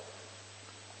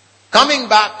 coming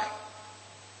back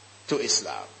to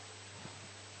Islam.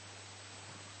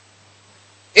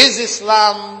 Is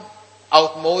Islam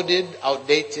outmoded,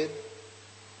 outdated?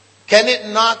 Can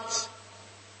it not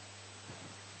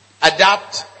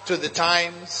adapt to the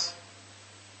times?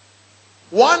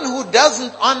 One who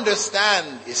doesn't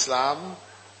understand Islam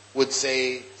would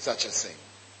say such a thing.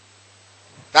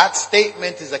 That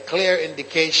statement is a clear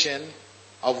indication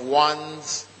of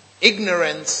one's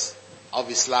ignorance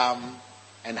of Islam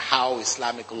and how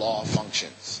Islamic law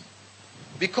functions.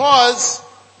 Because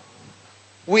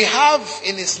we have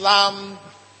in Islam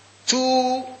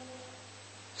 2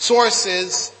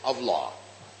 sources of law.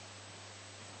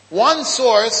 One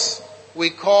source we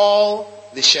call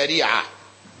the Sharia,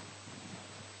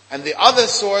 and the other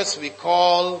source we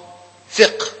call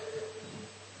fiqh.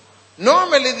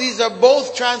 Normally these are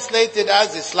both translated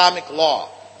as Islamic law.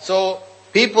 So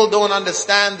people don't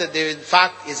understand that there in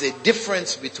fact is a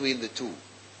difference between the two.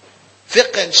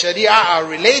 Fiqh and Sharia are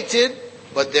related,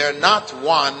 but they're not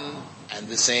one and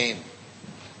the same.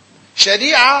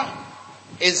 Sharia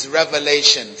is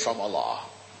revelation from Allah.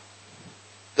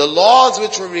 The laws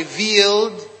which were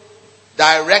revealed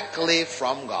directly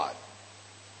from God.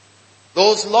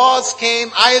 Those laws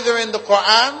came either in the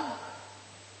Quran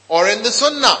or in the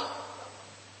Sunnah.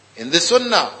 In the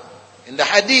Sunnah, in the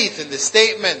Hadith, in the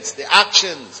statements, the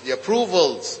actions, the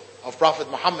approvals of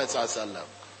Prophet Muhammad ﷺ.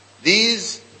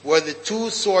 These were the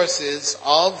 2 sources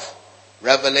of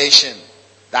revelation.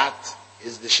 That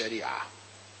is the Sharia.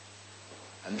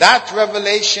 And that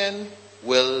revelation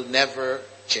will never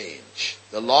change.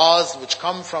 The laws which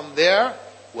come from there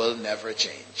will never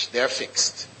change. They're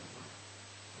fixed.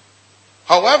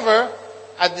 However,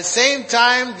 at the same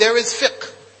time, there is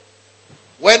fiqh.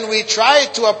 When we try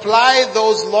to apply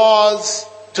those laws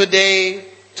today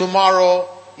tomorrow,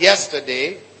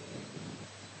 yesterday,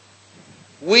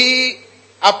 we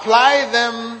apply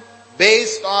them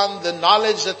based on the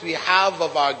knowledge that we have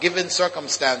of our given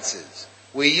circumstances.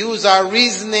 We use our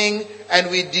reasoning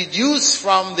and we deduce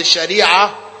from the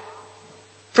Sharia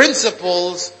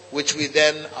principles which we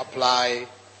then apply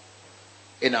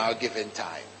in our given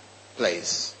time,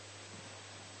 place.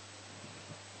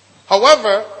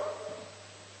 However,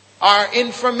 our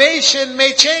information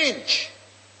may change.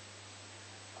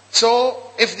 So,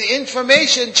 if the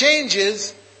information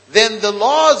changes, then the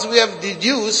laws we have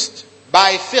deduced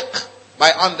by fiqh,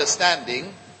 by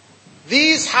understanding,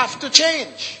 these have to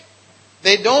change.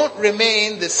 They don't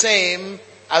remain the same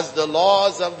as the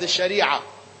laws of the Sharia,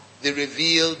 the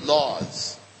revealed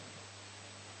laws.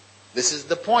 This is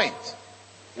the point.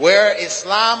 Where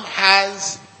Islam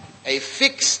has a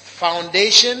fixed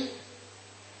foundation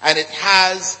and it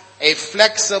has a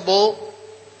flexible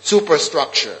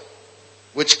superstructure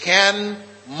which can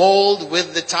mold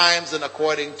with the times and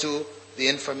according to the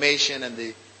information and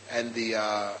the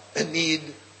need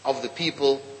of the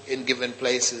people in given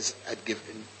places at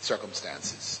given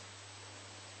circumstances.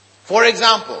 For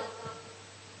example,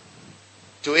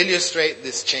 to illustrate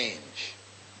this change,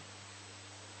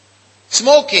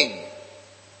 smoking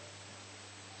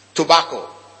tobacco,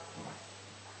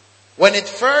 when it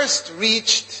first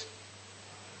reached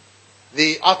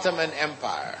the Ottoman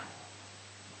Empire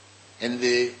in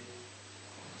the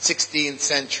 16th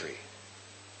century,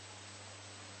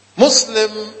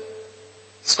 Muslim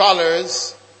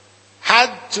scholars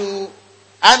had to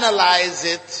analyze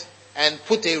it and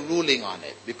put a ruling on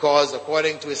it, because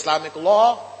according to Islamic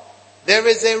law, there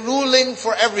is a ruling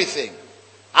for everything.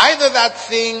 Either that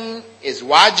thing is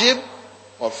wajib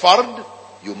or fard,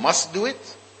 you must do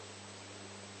it,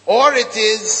 or it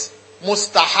is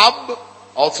mustahab,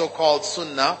 also called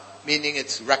sunnah, meaning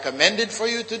it's recommended for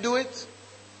you to do it,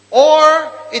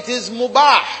 or it is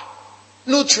mubah,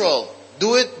 neutral,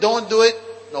 do it, don't do it,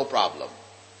 no problem.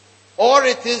 Or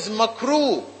it is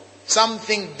makruh,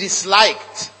 something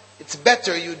disliked, it's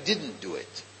better you didn't do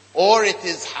it. Or it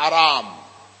is haram,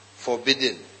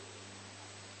 forbidden.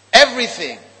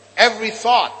 Everything, every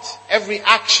thought, every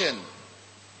action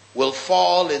will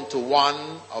fall into one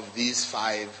of these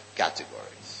 5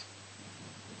 categories.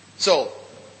 So,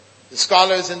 the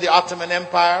scholars in the Ottoman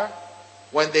Empire,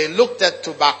 when they looked at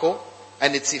tobacco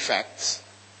and its effects,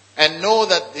 and know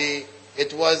that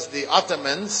it was the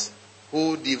Ottomans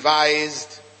who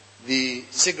devised the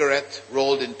cigarette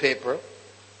rolled in paper,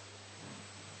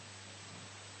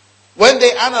 when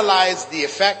they analyzed the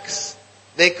effects,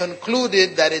 they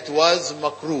concluded that it was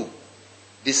makruh,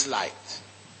 disliked.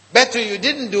 Better you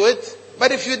didn't do it,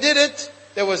 but if you did it,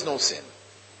 there was no sin.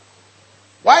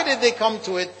 Why did they come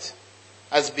to it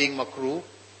as being makruh?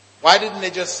 Why didn't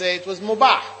they just say it was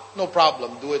mubah? No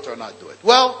problem, do it or not do it.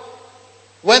 Well,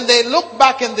 when they look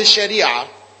back in the Sharia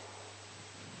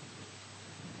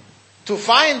to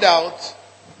find out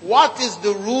what is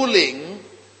the ruling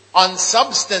on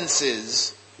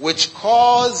substances which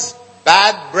cause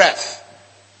bad breath,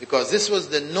 because this was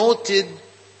the noted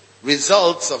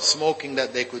results of smoking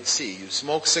that they could see. You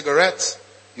smoke cigarettes,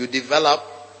 you develop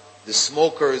the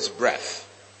smoker's breath,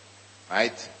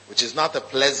 right? Which is not a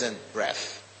pleasant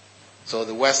breath. So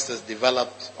the West has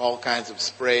developed all kinds of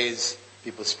sprays,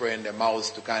 people spray in their mouths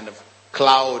to kind of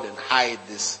cloud and hide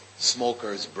this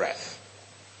smoker's breath.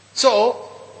 So,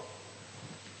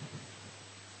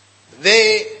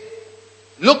 they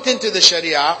looked into the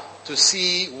Sharia to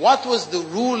see what was the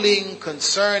ruling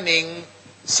concerning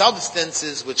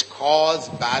substances which cause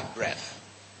bad breath.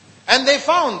 And they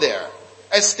found there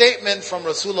a statement from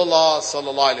Rasulullah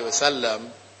sallallahu alaihi wasallam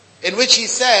in which he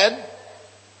said,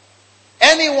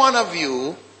 any one of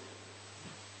you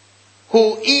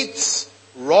who eats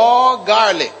raw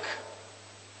garlic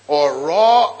or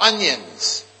raw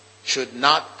onions should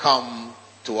not come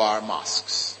to our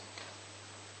mosques.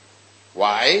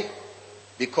 Why?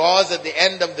 Because at the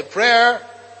end of the prayer,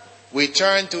 we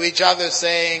turn to each other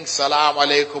saying, Salam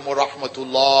alaikum wa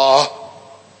rahmatullah.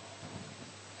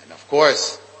 And of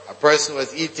course, a person who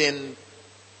has eaten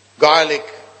garlic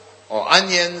or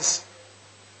onions,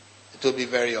 it will be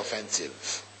very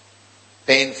offensive,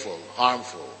 painful,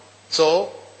 harmful.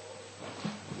 So,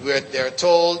 they're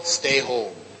told, stay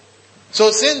home.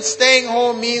 So since staying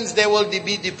home means they will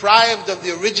be deprived of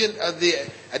the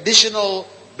additional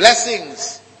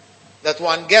blessings that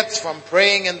one gets from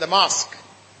praying in the mosque,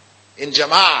 in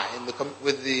jama'ah,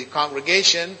 with the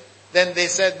congregation, then they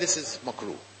said this is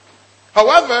makruh.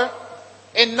 However,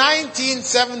 in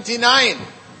 1979,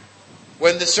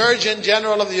 when the Surgeon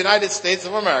General of the United States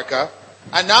of America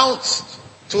announced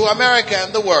to America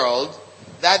and the world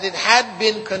that it had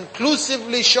been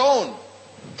conclusively shown,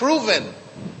 proven,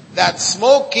 that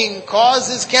smoking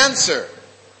causes cancer.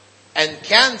 And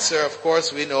cancer, of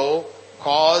course, we know,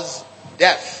 causes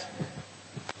death.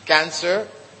 Cancer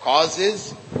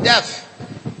causes death.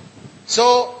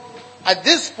 So, at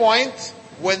this point,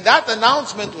 when that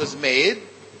announcement was made,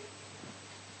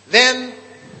 then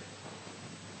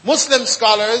Muslim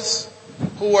scholars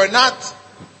who were not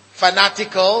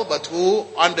fanatical but who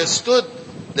understood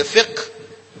the fiqh,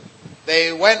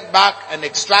 they went back and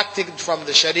extracted from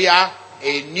the Sharia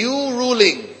a new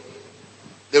ruling.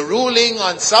 The ruling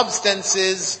on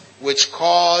substances which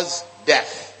cause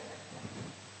death.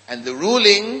 And the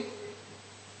ruling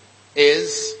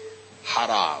is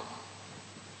haram.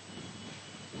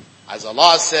 As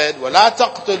Allah said, وَلَا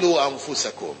تَقْتُلُوا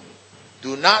أَنفُسَكُمْ.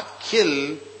 Do not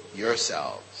kill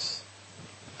yourselves.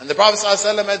 And the Prophet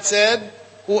ﷺ had said,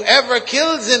 whoever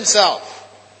kills himself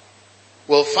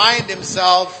will find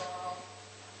himself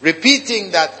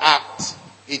repeating that act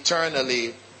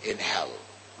eternally in hell.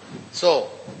 So,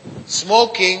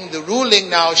 smoking, the ruling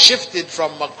now shifted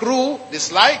from makruh,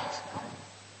 disliked,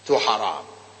 to haram.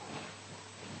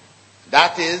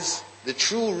 That is the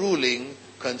true ruling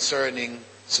concerning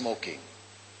smoking.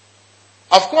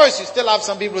 Of course, you still have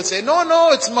some people who say, no,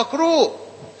 it's makruh.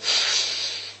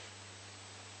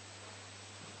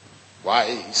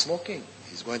 Why? He's smoking.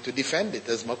 He's going to defend it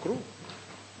as makruh.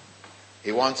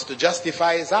 He wants to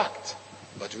justify his act.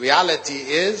 But reality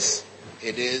is,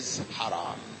 it is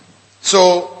haram.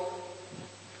 So,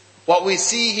 what we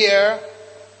see here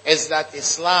is that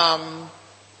Islam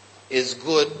is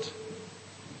good,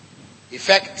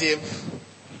 effective,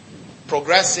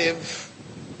 progressive,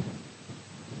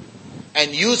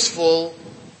 and useful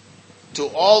to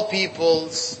all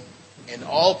peoples, in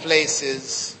all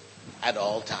places, at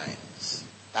all times.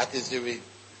 That is the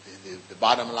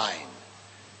bottom line.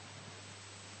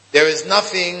 There is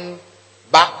nothing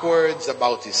backwards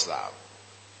about Islam.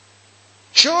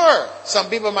 Sure, some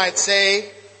people might say,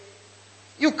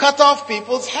 you cut off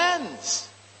people's hands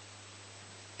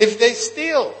if they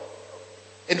steal.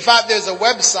 In fact, there's a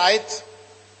website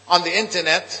on the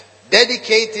internet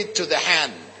dedicated to the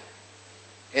hand,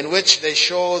 in which they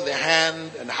show the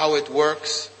hand and how it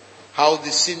works, how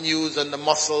the sinews and the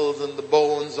muscles and the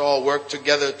bones all work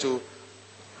together to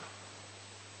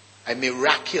a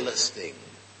miraculous thing.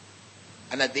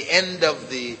 And at the end of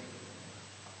the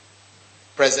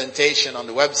presentation on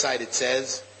the website it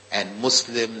says, and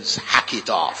Muslims hack it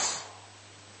off.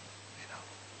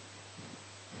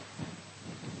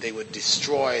 They would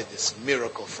destroy this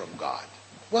miracle from God.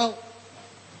 Well,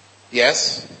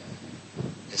 yes,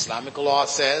 Islamic law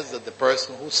says that the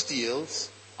person who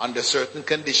steals under certain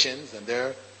conditions, and there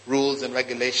are rules and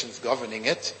regulations governing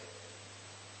it,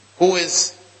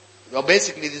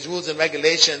 basically these rules and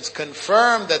regulations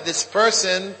confirm that this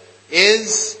person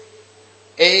is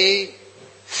a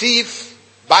thief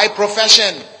by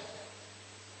profession,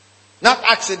 not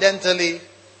accidentally,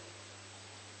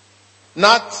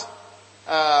 not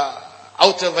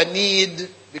out of a need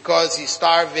because he's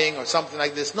starving or something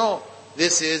like this. No,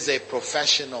 this is a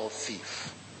professional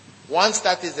thief. Once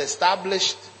that is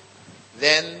established,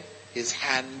 then his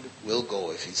hand will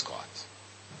go if he's caught.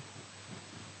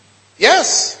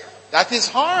 Yes, that is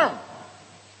harm.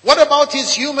 What about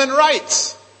his human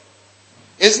rights?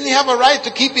 Doesn't he have a right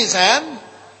to keep his hand?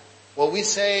 Well, we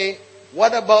say,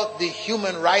 what about the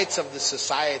human rights of the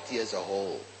society as a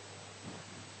whole?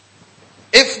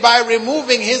 If by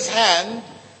removing his hand,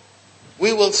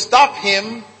 we will stop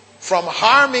him from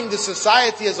harming the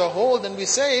society as a whole, then we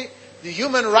say the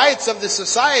human rights of the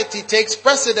society takes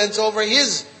precedence over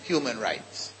his human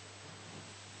rights.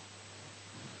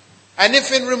 And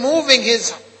if in removing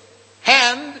his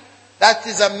hand, that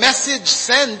is a message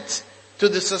sent to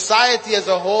the society as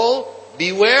a whole,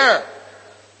 beware.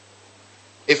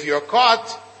 If you're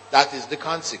caught, that is the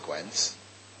consequence.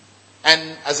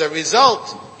 And as a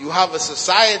result, you have a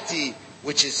society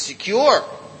which is secure,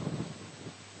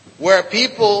 where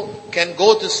people can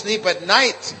go to sleep at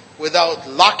night without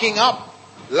locking up,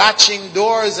 latching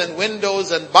doors and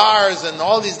windows and bars and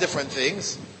all these different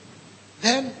things,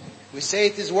 then we say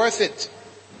it is worth it.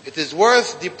 It is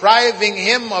worth depriving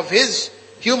him of his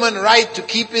human right to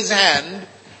keep his hand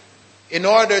in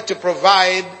order to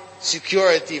provide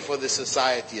security for the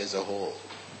society as a whole.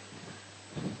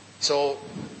 So,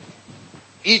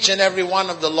 each and every one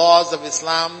of the laws of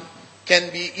Islam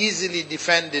can be easily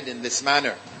defended in this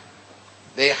manner.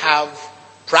 They have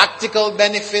practical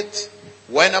benefit.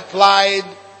 When applied,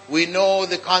 we know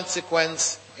the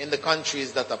consequence in the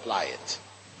countries that apply it.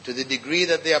 To the degree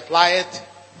that they apply it,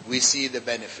 we see the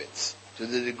benefits. To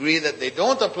the degree that they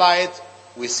don't apply it,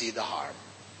 we see the harm.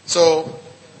 So,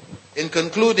 in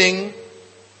concluding,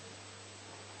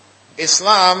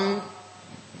 Islam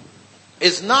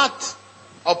is not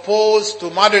opposed to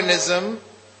modernism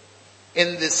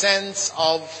in the sense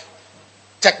of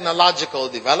technological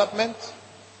development.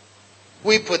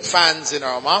 We put fans in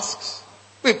our mosques.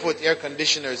 We put air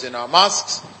conditioners in our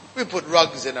mosques. We put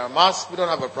rugs in our mosques. We don't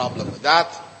have a problem with that.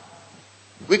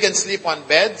 We can sleep on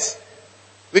beds.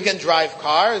 We can drive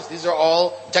cars. These are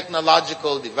all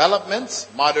technological developments,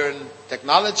 modern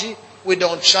technology. We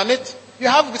don't shun it. You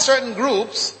have certain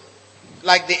groups,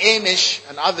 like the Amish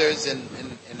and others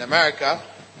in America,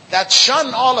 that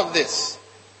shun all of this.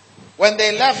 When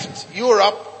they left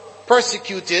Europe,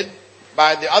 persecuted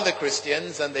by the other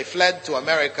Christians, and they fled to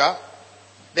America,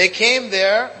 they came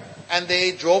there and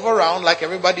they drove around like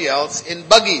everybody else in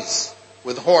buggies,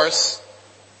 with horse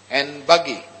and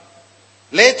buggy.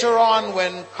 Later on,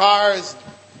 when cars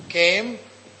came,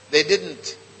 they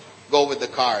didn't go with the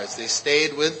cars. They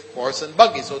stayed with horse and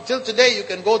buggy. So till today, you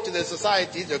can go to their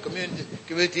societies, their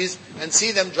communities, and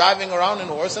see them driving around in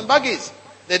horse and buggies.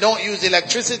 They don't use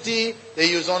electricity. They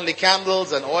use only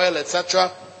candles and oil, etc.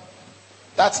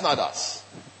 That's not us.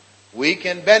 We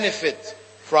can benefit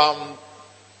from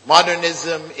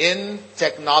modernism in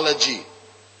technology.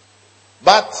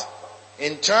 But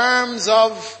in terms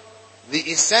of the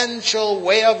essential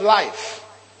way of life,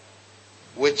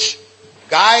 which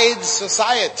guides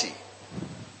society,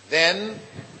 then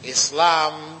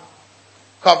Islam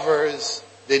covers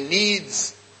the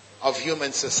needs of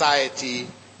human society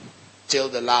till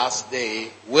the last day,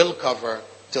 will cover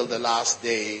till the last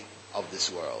day of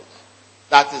this world.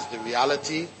 That is the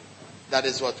reality. That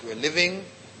is what we're living.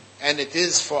 And it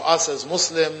is for us as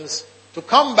Muslims to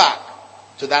come back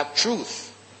to that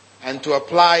truth and to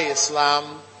apply Islam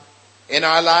in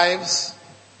our lives.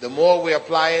 The more we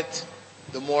apply it,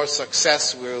 the more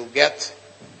success we'll get.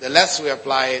 The less we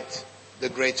apply it, the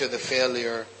greater the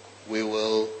failure we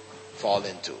will fall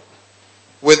into.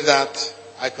 With that,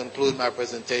 I conclude my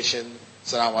presentation.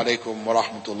 Assalamu alaikum wa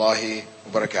rahmatullahi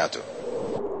wa barakatuh.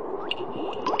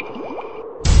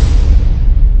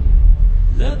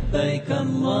 لبيك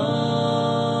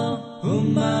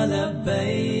اللهم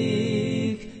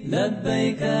لبيك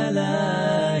لبيك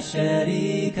لا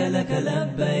شريك لك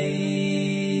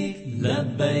لبيك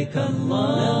لبيك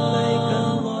اللهم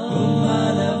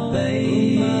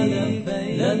لبيك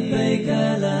لبيك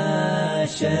لا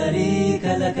شريك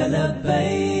لك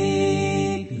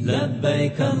لبيك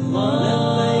لبيك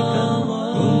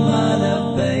اللهم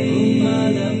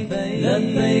لبيك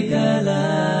لبيك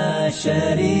لا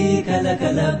شريك لك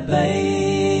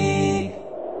لبيك